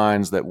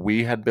storylines that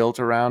we had built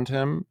around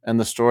him and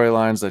the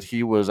storylines that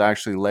he was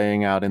actually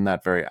laying out in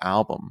that very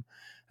album.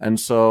 And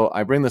so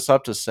I bring this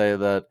up to say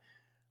that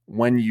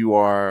when you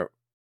are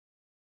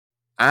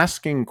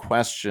asking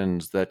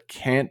questions that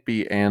can't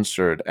be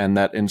answered and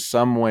that in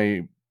some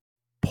way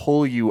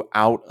pull you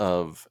out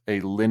of a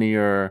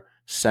linear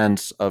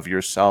sense of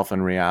yourself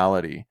and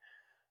reality,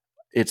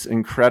 it's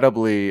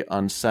incredibly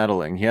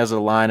unsettling. He has a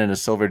line in a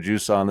Silver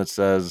Jews song that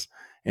says,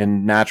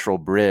 in Natural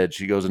Bridge,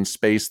 he goes, in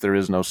space there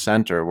is no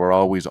center, we're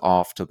always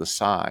off to the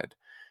side.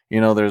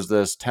 You know, there's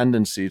this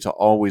tendency to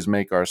always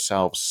make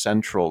ourselves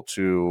central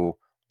to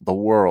the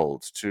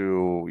world,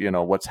 to, you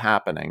know, what's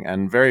happening.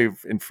 And very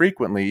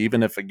infrequently,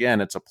 even if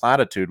again it's a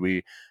platitude,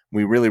 we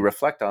really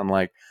reflect on,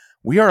 like,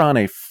 we are on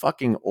a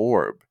fucking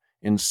orb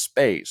in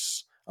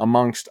space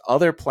amongst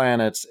other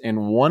planets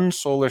in one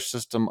solar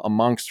system,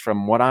 amongst,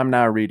 from what I'm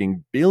now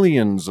reading,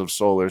 billions of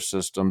solar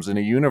systems in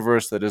a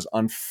universe that is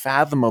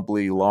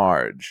unfathomably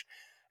large.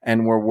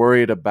 And we're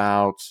worried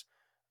about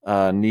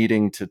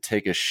needing to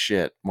take a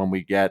shit when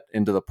we get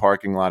into the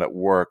parking lot at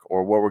work,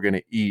 or what we're going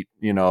to eat,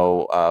 you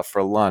know,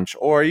 for lunch,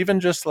 or even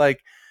just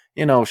like,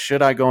 you know,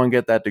 should I go and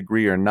get that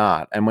degree or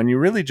not? And when you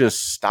really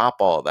just stop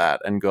all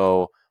that and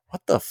go,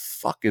 what the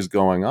fuck is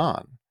going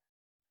on?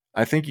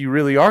 I think you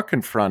really are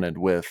confronted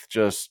with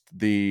just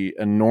the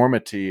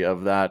enormity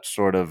of that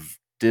sort of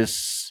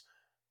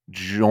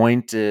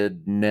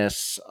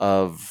jointedness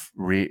of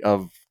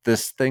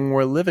this thing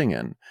we're living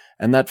in.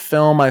 And that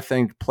film, I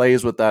think,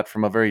 plays with that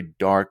from a very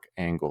dark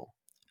angle.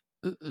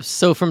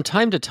 So from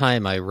time to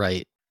time, I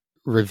write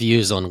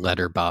reviews on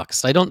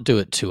Letterboxd. I don't do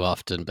it too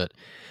often, but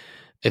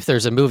if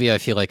there's a movie I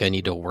feel like I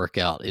need to work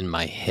out in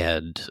my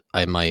head,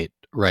 I might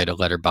write a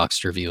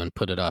Letterboxd review and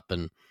put it up.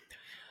 And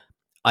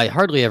I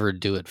hardly ever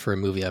do it for a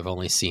movie I've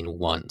only seen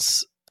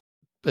once.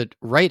 But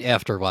right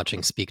after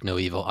watching Speak No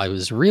Evil, I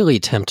was really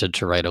tempted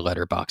to write a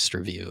Letterboxd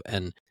review.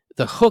 And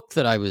the hook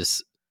that I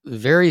was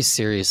very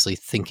seriously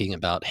thinking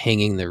about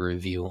hanging the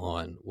review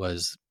on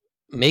was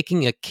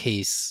making a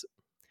case.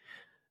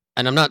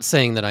 And I'm not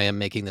saying that I am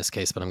making this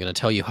case, but I'm going to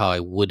tell you how I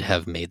would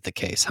have made the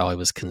case, how I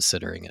was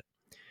considering it.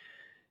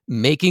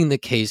 Making the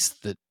case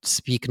that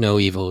Speak No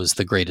Evil is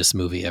the greatest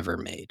movie ever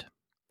made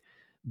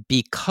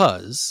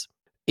because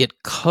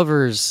it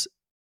covers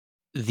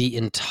the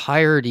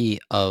entirety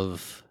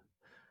of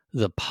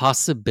the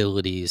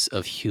possibilities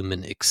of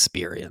human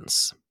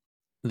experience.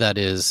 That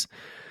is,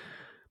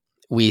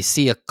 we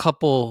see a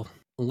couple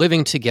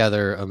living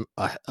together,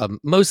 a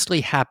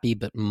mostly happy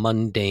but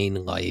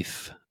mundane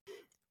life.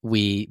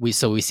 We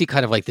see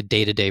kind of like the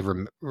day-to-day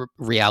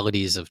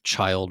realities of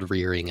child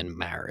rearing and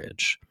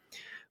marriage.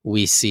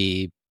 We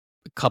see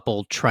a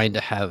couple trying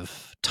to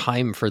have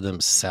time for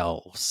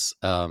themselves.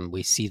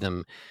 We see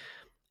them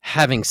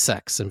having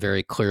sex and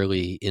very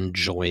clearly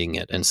enjoying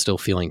it and still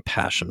feeling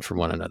passion for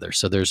one another.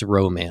 So there's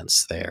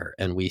romance there.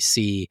 And we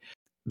see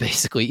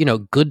basically,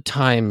 good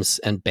times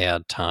and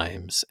bad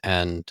times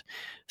and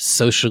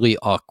socially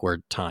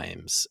awkward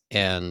times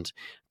and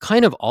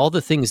kind of all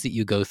the things that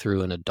you go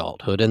through in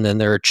adulthood. And then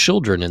there are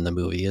children in the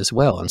movie as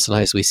well. And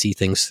sometimes we see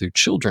things through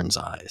children's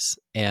eyes.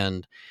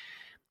 And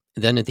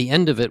then at the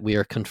end of it, we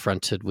are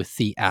confronted with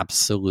the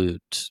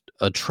absolute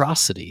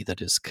atrocity that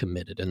is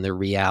committed and the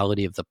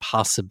reality of the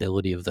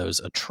possibility of those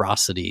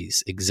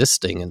atrocities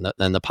existing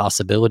and the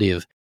possibility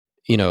of,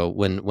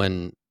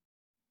 when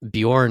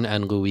Bjorn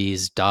and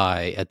Louise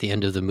die at the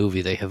end of the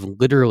movie, they have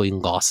literally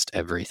lost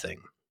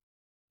everything.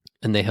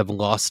 And they have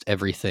lost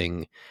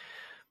everything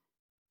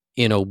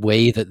in a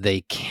way that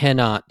they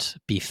cannot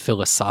be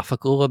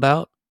philosophical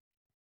about.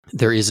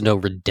 There is no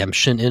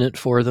redemption in it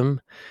for them.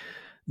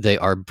 They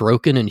are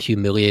broken and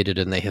humiliated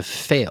and they have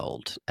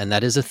failed. And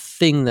that is a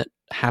thing that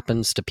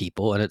happens to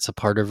people and it's a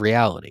part of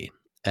reality.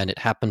 And it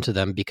happened to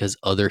them because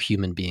other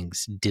human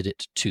beings did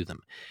it to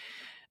them.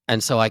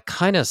 And so I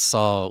kind of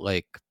saw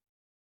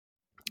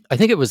I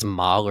think it was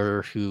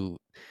Mahler who,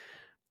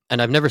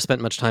 and I've never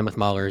spent much time with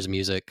Mahler's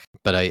music,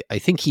 but I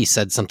think he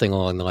said something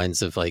along the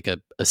lines of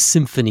a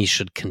symphony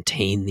should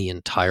contain the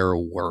entire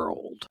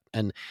world.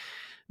 And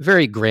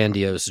very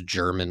grandiose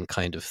German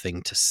kind of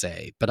thing to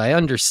say, but I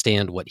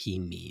understand what he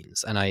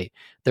means. And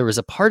there was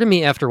a part of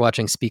me after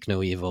watching Speak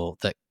No Evil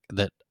that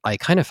I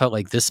kind of felt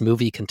like this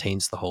movie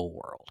contains the whole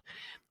world.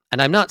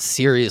 And I'm not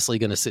seriously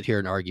going to sit here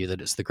and argue that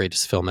it's the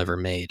greatest film ever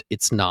made.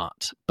 It's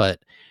not, but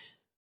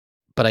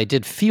I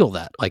did feel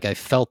that, I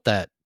felt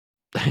that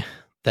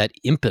that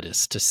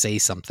impetus to say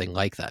something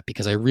like that,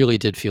 because I really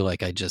did feel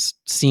like I just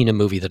seen a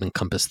movie that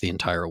encompassed the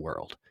entire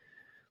world.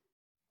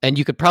 And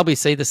you could probably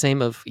say the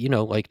same of,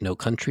 No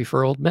Country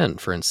for Old Men,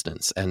 for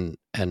instance, and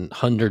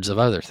hundreds of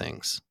other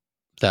things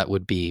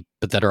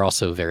that are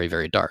also very,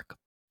 very dark.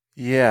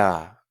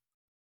 Yeah.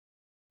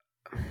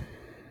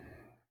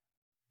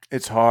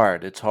 It's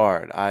hard.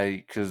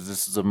 Because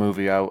this is a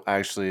movie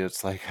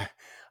it's like,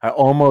 I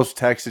almost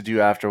texted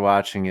you after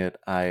watching it.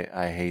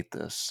 I hate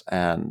this.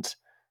 And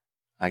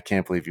I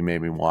can't believe you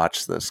made me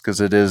watch this because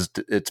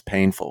it's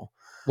painful.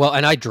 Well,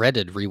 and I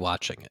dreaded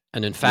rewatching it.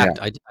 And in fact,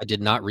 I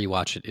did not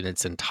rewatch it in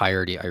its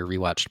entirety. I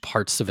rewatched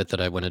parts of it that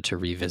I wanted to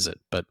revisit.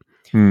 But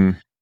and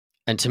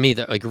to me,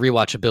 that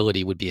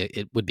rewatchability would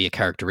be a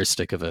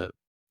characteristic of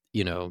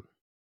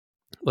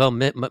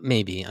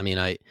maybe. I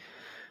mean,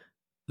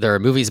 there are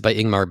movies by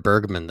Ingmar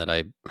Bergman that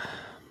I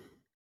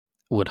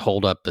would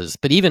hold up as,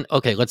 but even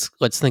okay, let's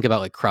think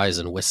about Cries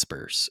and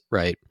Whispers,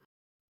 right?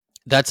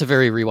 That's a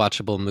very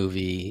rewatchable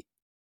movie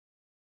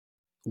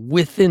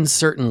within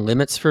certain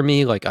limits for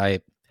me.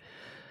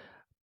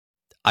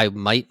 I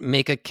might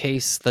make a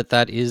case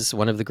that is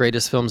one of the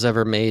greatest films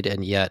ever made,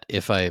 and yet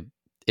if I'm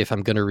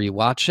going to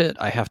rewatch it,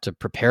 I have to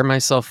prepare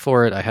myself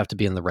for it. I have to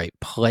be in the right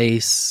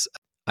place.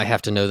 I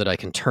have to know that I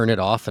can turn it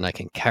off and I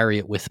can carry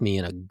it with me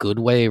in a good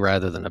way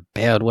rather than a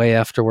bad way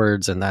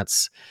afterwards. And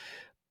that's,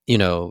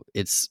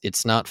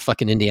 it's not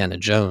fucking Indiana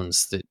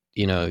Jones that,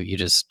 you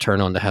just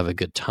turn on to have a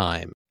good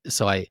time.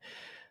 So I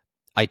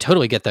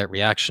totally get that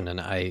reaction,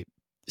 and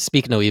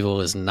Speak No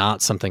Evil is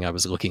not something I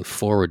was looking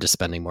forward to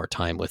spending more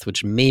time with,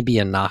 which may be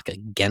a knock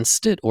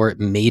against it, or it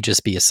may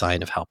just be a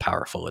sign of how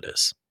powerful it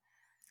is.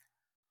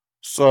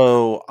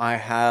 So I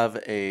have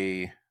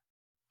a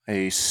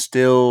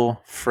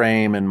still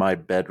frame in my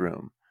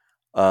bedroom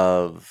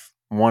of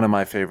one of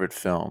my favorite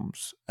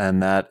films,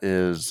 and that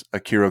is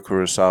Akira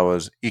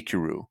Kurosawa's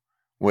Ikiru,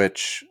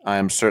 which I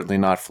am certainly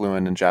not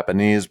fluent in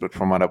Japanese, but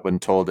from what I've been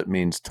told, it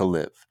means to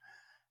live.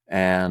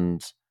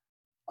 And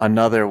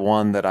Another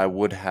one that I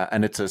would have,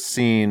 and it's a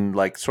scene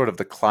like sort of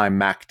the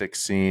climactic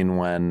scene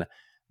when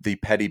the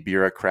petty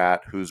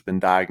bureaucrat who's been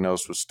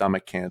diagnosed with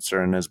stomach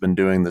cancer and has been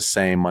doing the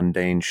same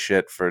mundane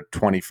shit for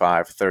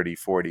 25, 30,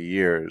 40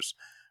 years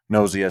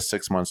knows he has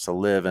 6 months to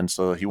live. And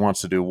so he wants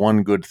to do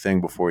one good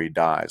thing before he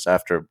dies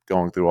after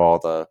going through all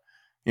the,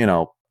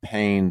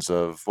 pains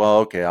of, well,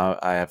 okay,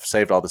 I have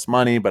saved all this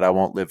money, but I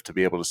won't live to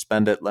be able to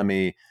spend it. Let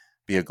me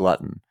be a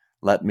glutton.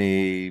 Let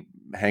me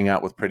hang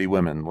out with pretty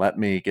women. Let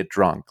me get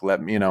drunk.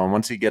 Let me, and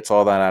once he gets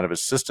all that out of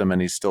his system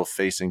and he's still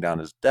facing down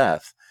his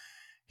death,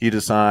 he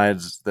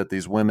decides that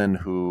these women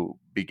who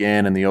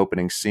began in the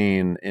opening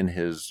scene in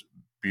his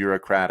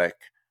bureaucratic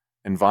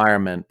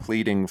environment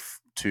pleading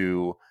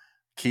to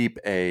keep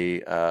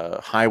a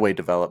highway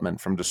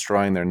development from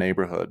destroying their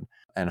neighborhood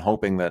and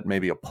hoping that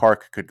maybe a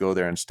park could go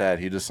there instead,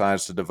 he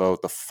decides to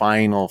devote the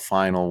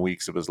final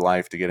weeks of his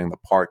life to getting the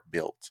park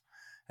built.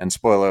 And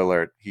spoiler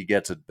alert, he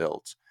gets it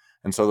built.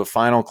 And so the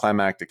final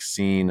climactic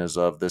scene is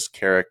of this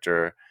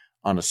character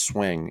on a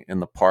swing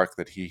in the park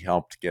that he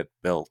helped get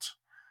built.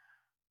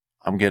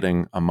 I'm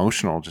getting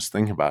emotional just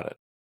thinking about it.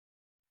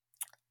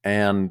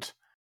 And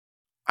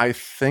I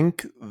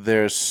think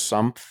there's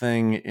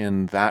something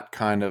in that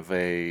kind of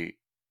a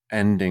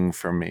ending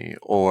for me,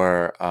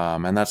 or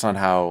and that's not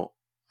how,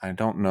 I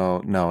don't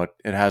know. No,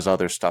 it has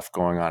other stuff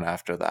going on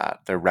after that.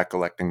 They're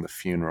recollecting the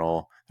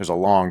funeral. There's a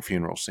long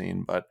funeral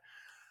scene, but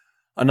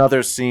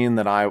another scene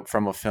that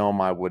from a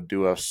film I would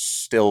do a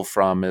still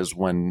from is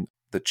when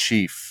the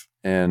chief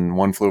in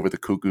One Flew Over the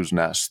Cuckoo's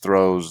Nest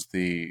throws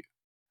the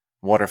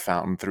water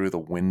fountain through the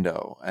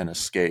window and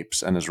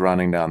escapes and is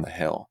running down the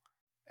hill.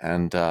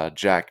 And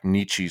Jack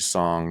Nietzsche's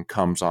song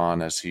comes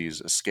on as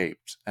he's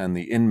escaped. And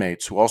the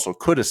inmates, who also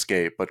could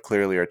escape but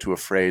clearly are too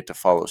afraid to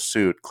follow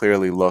suit,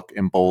 clearly look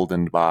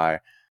emboldened by,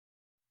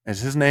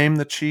 is his name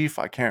the chief?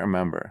 I can't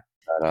remember.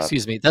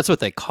 Excuse me, that's what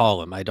they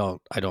call him. I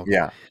don't.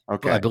 Yeah,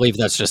 okay. I believe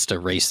that's just a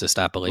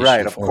racist appellation.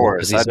 Right, of for him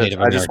because course. he's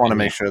Native I just want to American,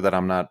 make sure that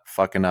I'm not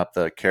fucking up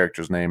the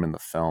character's name in the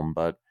film,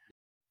 but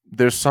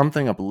there's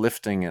something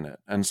uplifting in it.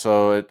 And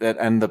so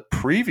and the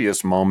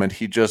previous moment,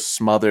 he just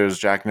smothers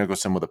Jack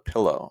Nicholson with a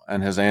pillow.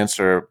 And his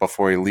answer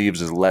before he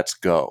leaves is, let's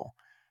go.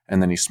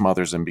 And then he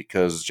smothers him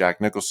because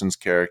Jack Nicholson's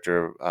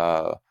character,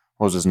 what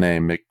was his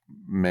name?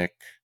 Mick,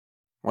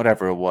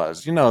 whatever it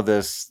was.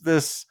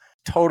 This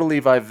totally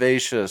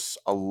vivacious,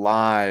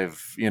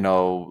 alive,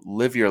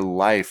 live your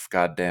life,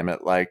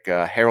 goddammit, like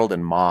Harold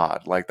and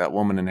Maude, like that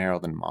woman in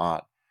Harold and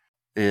Maude,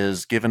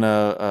 is given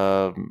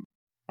a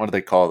what do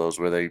they call those,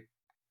 where they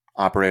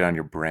operate on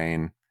your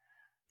brain?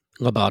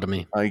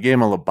 lobotomy. He gave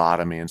him a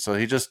lobotomy, and so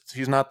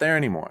he's not there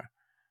anymore.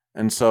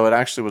 And so it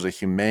actually was a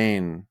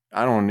humane,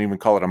 I don't even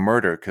call it a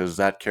murder because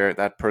that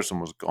person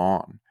was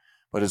gone.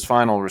 But his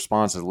final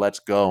response is, let's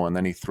go. And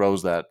then he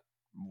throws that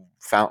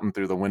fountain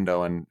through the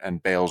window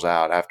and bails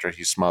out after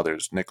he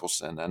smothers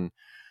Nicholson. And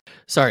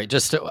Sorry,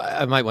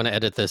 I might want to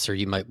edit this, or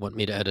you might want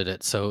me to edit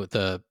it. So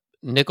the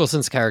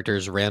Nicholson's character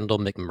is Randall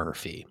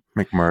McMurphy.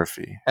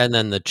 And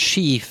then the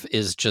chief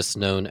is just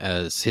known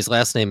as, his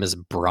last name is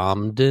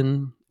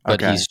Bromden,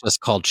 but he's just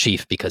called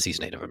Chief because he's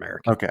Native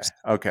American.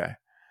 Okay.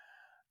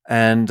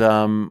 And,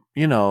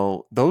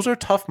 those are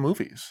tough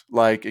movies.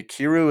 Like,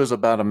 Ikiru is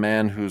about a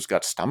man who's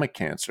got stomach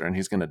cancer and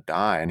he's going to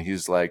die. And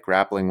he's like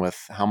grappling with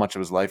how much of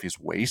his life he's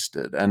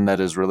wasted, and that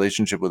his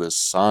relationship with his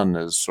son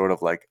is sort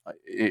of like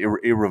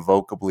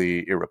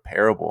irrevocably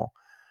irreparable.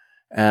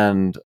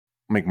 And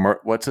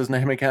what's his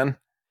name again?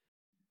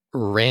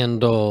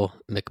 Randall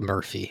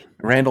McMurphy.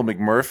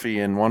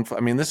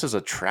 This is a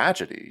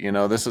tragedy.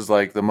 This is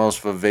like the most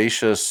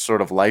vivacious,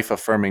 sort of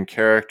life-affirming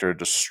character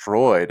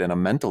destroyed in a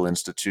mental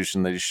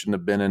institution that he shouldn't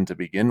have been in to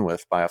begin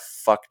with by a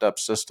fucked up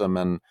system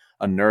and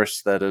a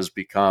nurse that has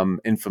become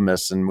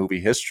infamous in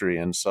movie history.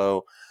 And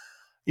so,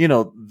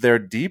 they're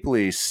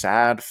deeply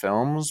sad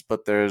films,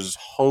 but there's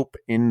hope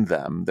in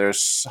them.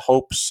 There's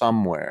hope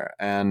somewhere,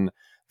 and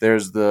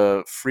there's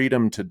the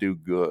freedom to do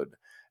good.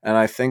 And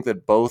I think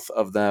that both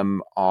of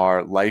them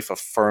are life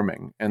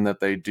affirming, and that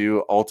they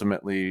do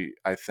ultimately,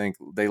 I think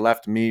they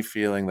left me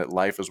feeling that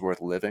life is worth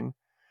living.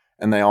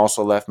 And they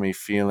also left me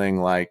feeling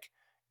like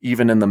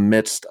even in the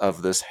midst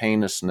of this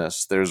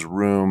heinousness, there's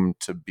room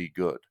to be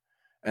good.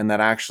 And that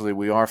actually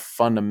we are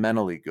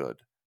fundamentally good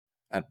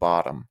at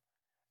bottom.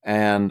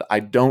 And I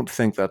don't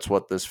think that's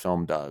what this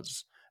film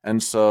does.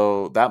 And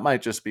so that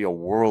might just be a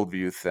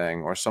worldview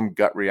thing or some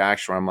gut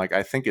reaction where I'm like,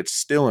 I think it's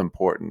still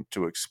important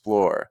to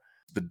explore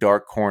the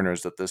dark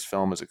corners that this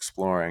film is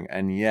exploring,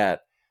 and yet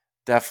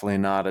definitely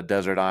not a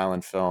desert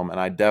island film. And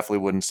I definitely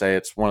wouldn't say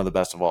it's one of the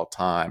best of all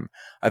time.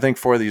 I think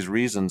for these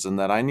reasons, and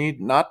that I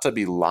need not to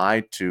be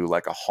lied to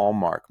like a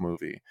Hallmark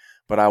movie,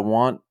 but I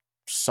want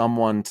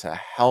someone to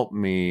help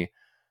me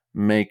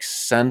make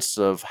sense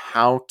of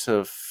how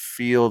to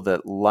feel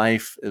that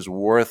life is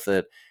worth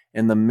it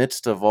in the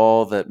midst of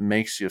all that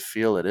makes you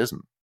feel it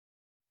isn't.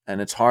 And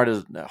it's hard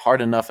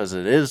enough as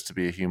it is to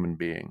be a human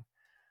being.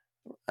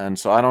 And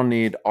so I don't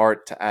need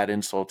art to add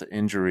insult to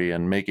injury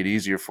and make it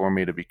easier for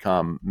me to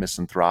become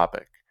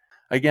misanthropic.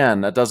 Again,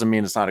 that doesn't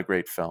mean it's not a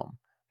great film,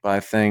 but I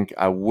think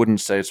I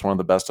wouldn't say it's one of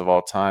the best of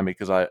all time,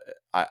 because I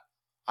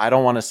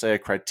don't want to say a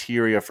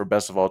criteria for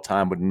best of all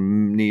time would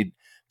need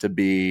to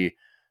be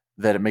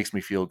that it makes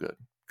me feel good,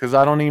 because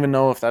I don't even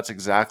know if that's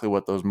exactly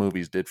what those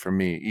movies did for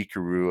me,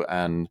 Ikiru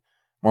and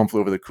One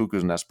Flew Over the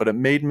Cuckoo's Nest, but it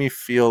made me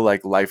feel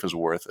like life is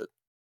worth it,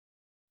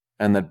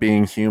 and that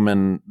being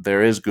human,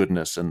 there is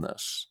goodness in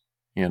this,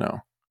 you know.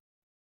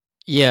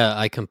 Yeah,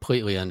 I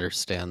completely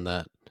understand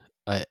that.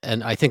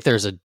 And I think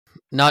there's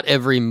not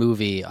every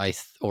movie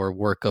or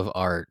work of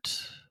art,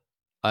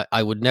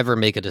 I would never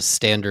make it a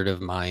standard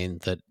of mine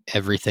that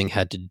everything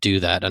had to do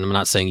that. And I'm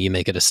not saying you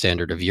make it a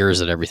standard of yours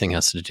that everything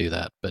has to do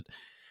that, but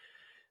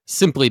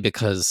simply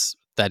because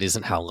that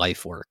isn't how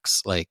life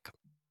works. Like,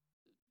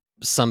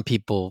 some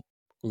people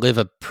live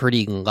a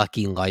pretty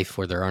lucky life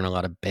where there aren't a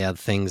lot of bad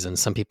things, and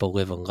some people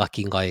live a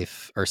lucky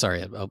life, or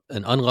sorry,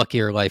 an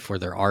unluckier life where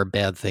there are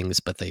bad things,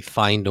 but they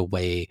find a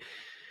way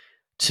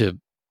to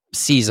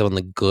seize on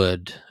the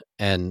good.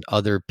 And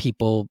other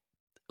people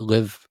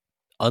live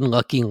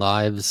unlucky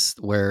lives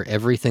where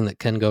everything that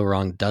can go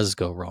wrong does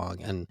go wrong.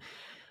 And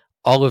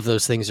all of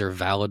those things are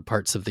valid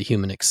parts of the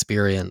human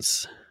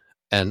experience,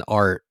 and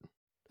art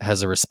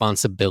has a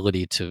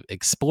responsibility to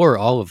explore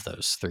all of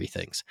those three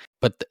things.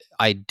 But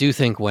I do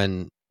think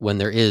when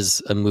there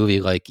is a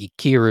movie like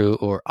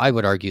Ikiru, or I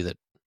would argue that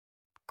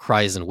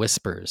Cries and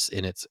Whispers,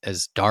 in its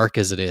as dark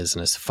as it is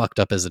and as fucked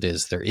up as it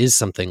is, there is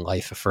something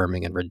life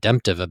affirming and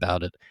redemptive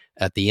about it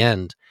at the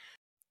end.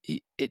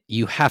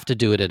 You have to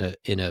do it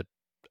in a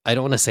I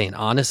don't want to say an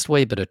honest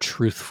way, but a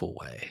truthful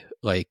way.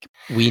 Like,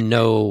 we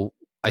know,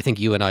 I think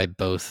you and I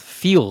both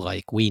feel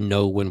like we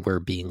know when we're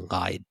being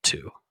lied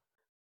to.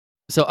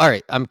 So, all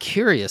right, I'm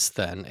curious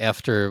then,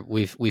 after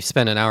we've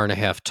spent an hour and a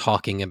half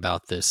talking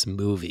about this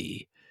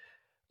movie,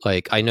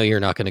 like, I know you're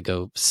not going to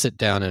go sit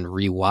down and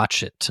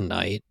rewatch it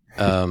tonight.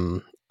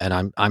 And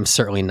I'm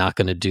certainly not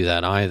going to do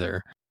that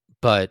either.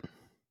 But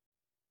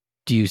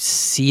do you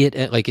see it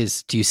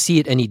do you see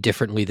it any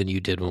differently than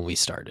you did when we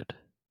started?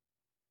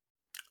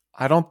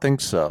 I don't think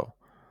so.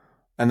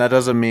 And that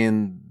doesn't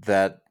mean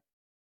that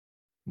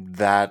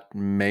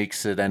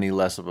makes it any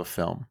less of a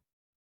film.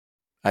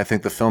 I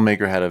think the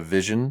filmmaker had a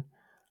vision.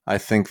 I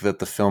think that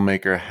the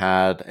filmmaker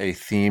had a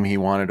theme he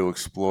wanted to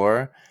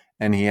explore,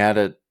 and he had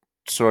a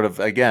sort of,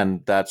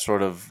 again, that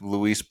sort of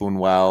Luis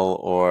Buñuel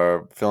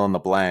or fill in the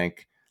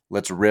blank,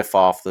 let's riff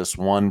off this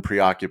one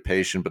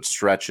preoccupation but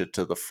stretch it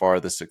to the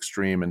farthest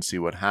extreme and see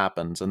what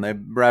happens. And they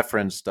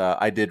referenced,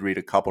 I did read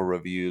a couple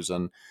reviews,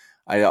 and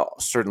I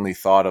certainly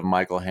thought of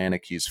Michael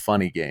Haneke's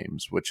Funny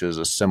Games, which is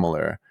a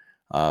similar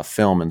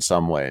film in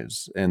some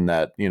ways, in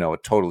that, you know,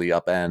 it totally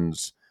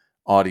upends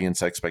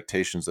audience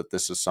expectations that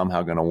this is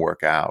somehow going to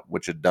work out,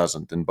 which it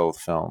doesn't in both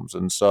films.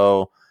 And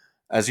so,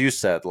 as you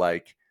said,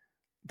 like,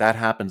 that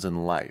happens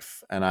in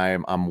life, and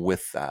I'm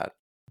with that.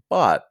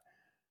 But,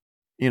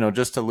 you know,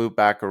 just to loop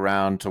back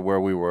around to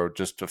where we were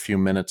just a few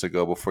minutes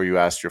ago before you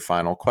asked your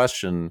final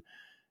question,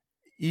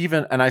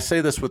 even, and I say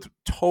this with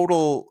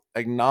total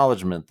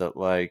acknowledgement that,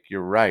 like,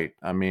 you're right.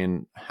 I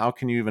mean, how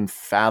can you even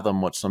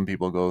fathom what some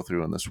people go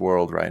through in this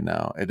world right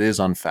now? It is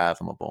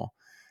unfathomable.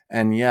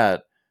 And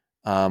yet,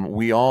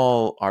 we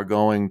all are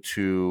going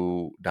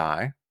to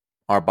die.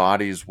 Our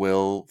bodies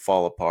will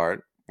fall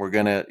apart. We're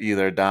going to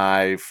either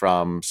die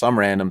from some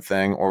random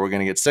thing, or we're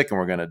going to get sick and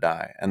we're going to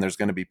die. And there's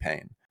going to be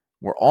pain.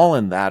 We're all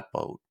in that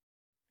boat.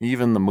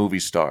 Even the movie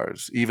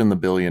stars, even the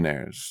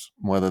billionaires,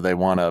 whether they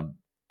want to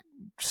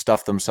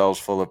stuff themselves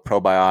full of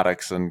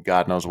probiotics and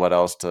God knows what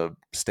else to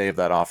stave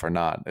that off or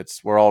not.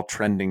 We're all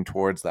trending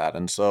towards that.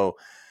 And so,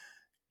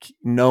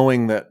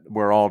 knowing that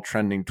we're all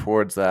trending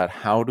towards that,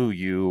 how do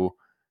you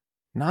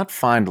not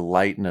find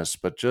lightness,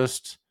 but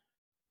just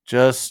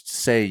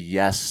say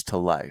yes to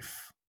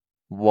life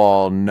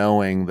while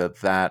knowing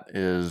that that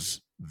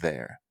is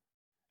there?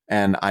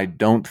 And I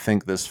don't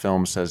think this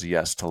film says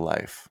yes to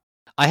life.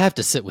 I have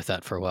to sit with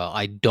that for a while.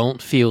 I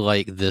don't feel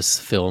like this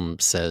film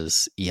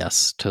says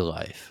yes to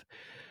life.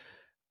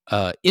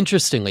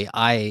 Interestingly,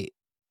 I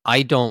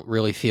don't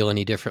really feel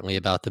any differently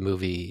about the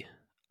movie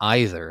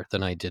either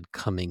than I did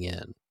coming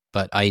in.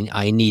 But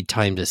I need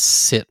time to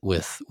sit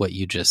with what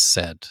you just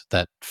said.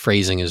 That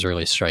phrasing is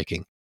really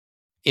striking.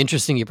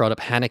 Interesting you brought up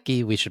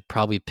Haneke. We should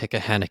probably pick a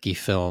Haneke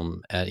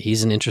film.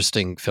 He's an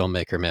interesting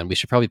filmmaker, man. We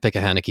should probably pick a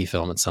Haneke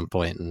film at some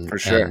point and, For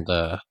sure.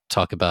 and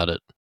talk about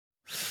it.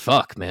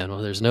 Fuck, man.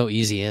 Well, there's no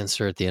easy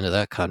answer at the end of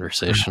that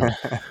conversation.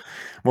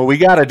 Well, we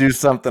got to do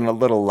something a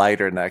little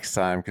lighter next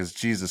time, because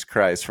Jesus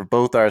Christ, for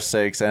both our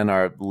sakes and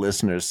our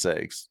listeners'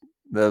 sakes,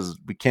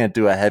 we can't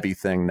do a heavy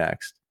thing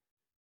next.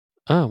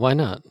 Oh, why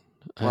not?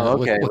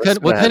 Well, okay.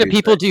 What kind of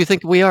people do you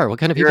think we are? What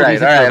kind of people do you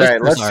think all our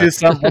right. listeners Let's do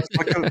something.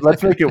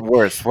 Let's make it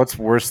worse. What's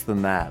worse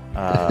than that?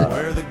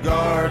 Where the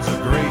guards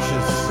are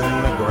gracious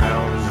and the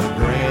grounds are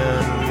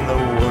grand, the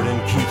warden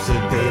keeps the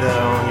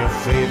data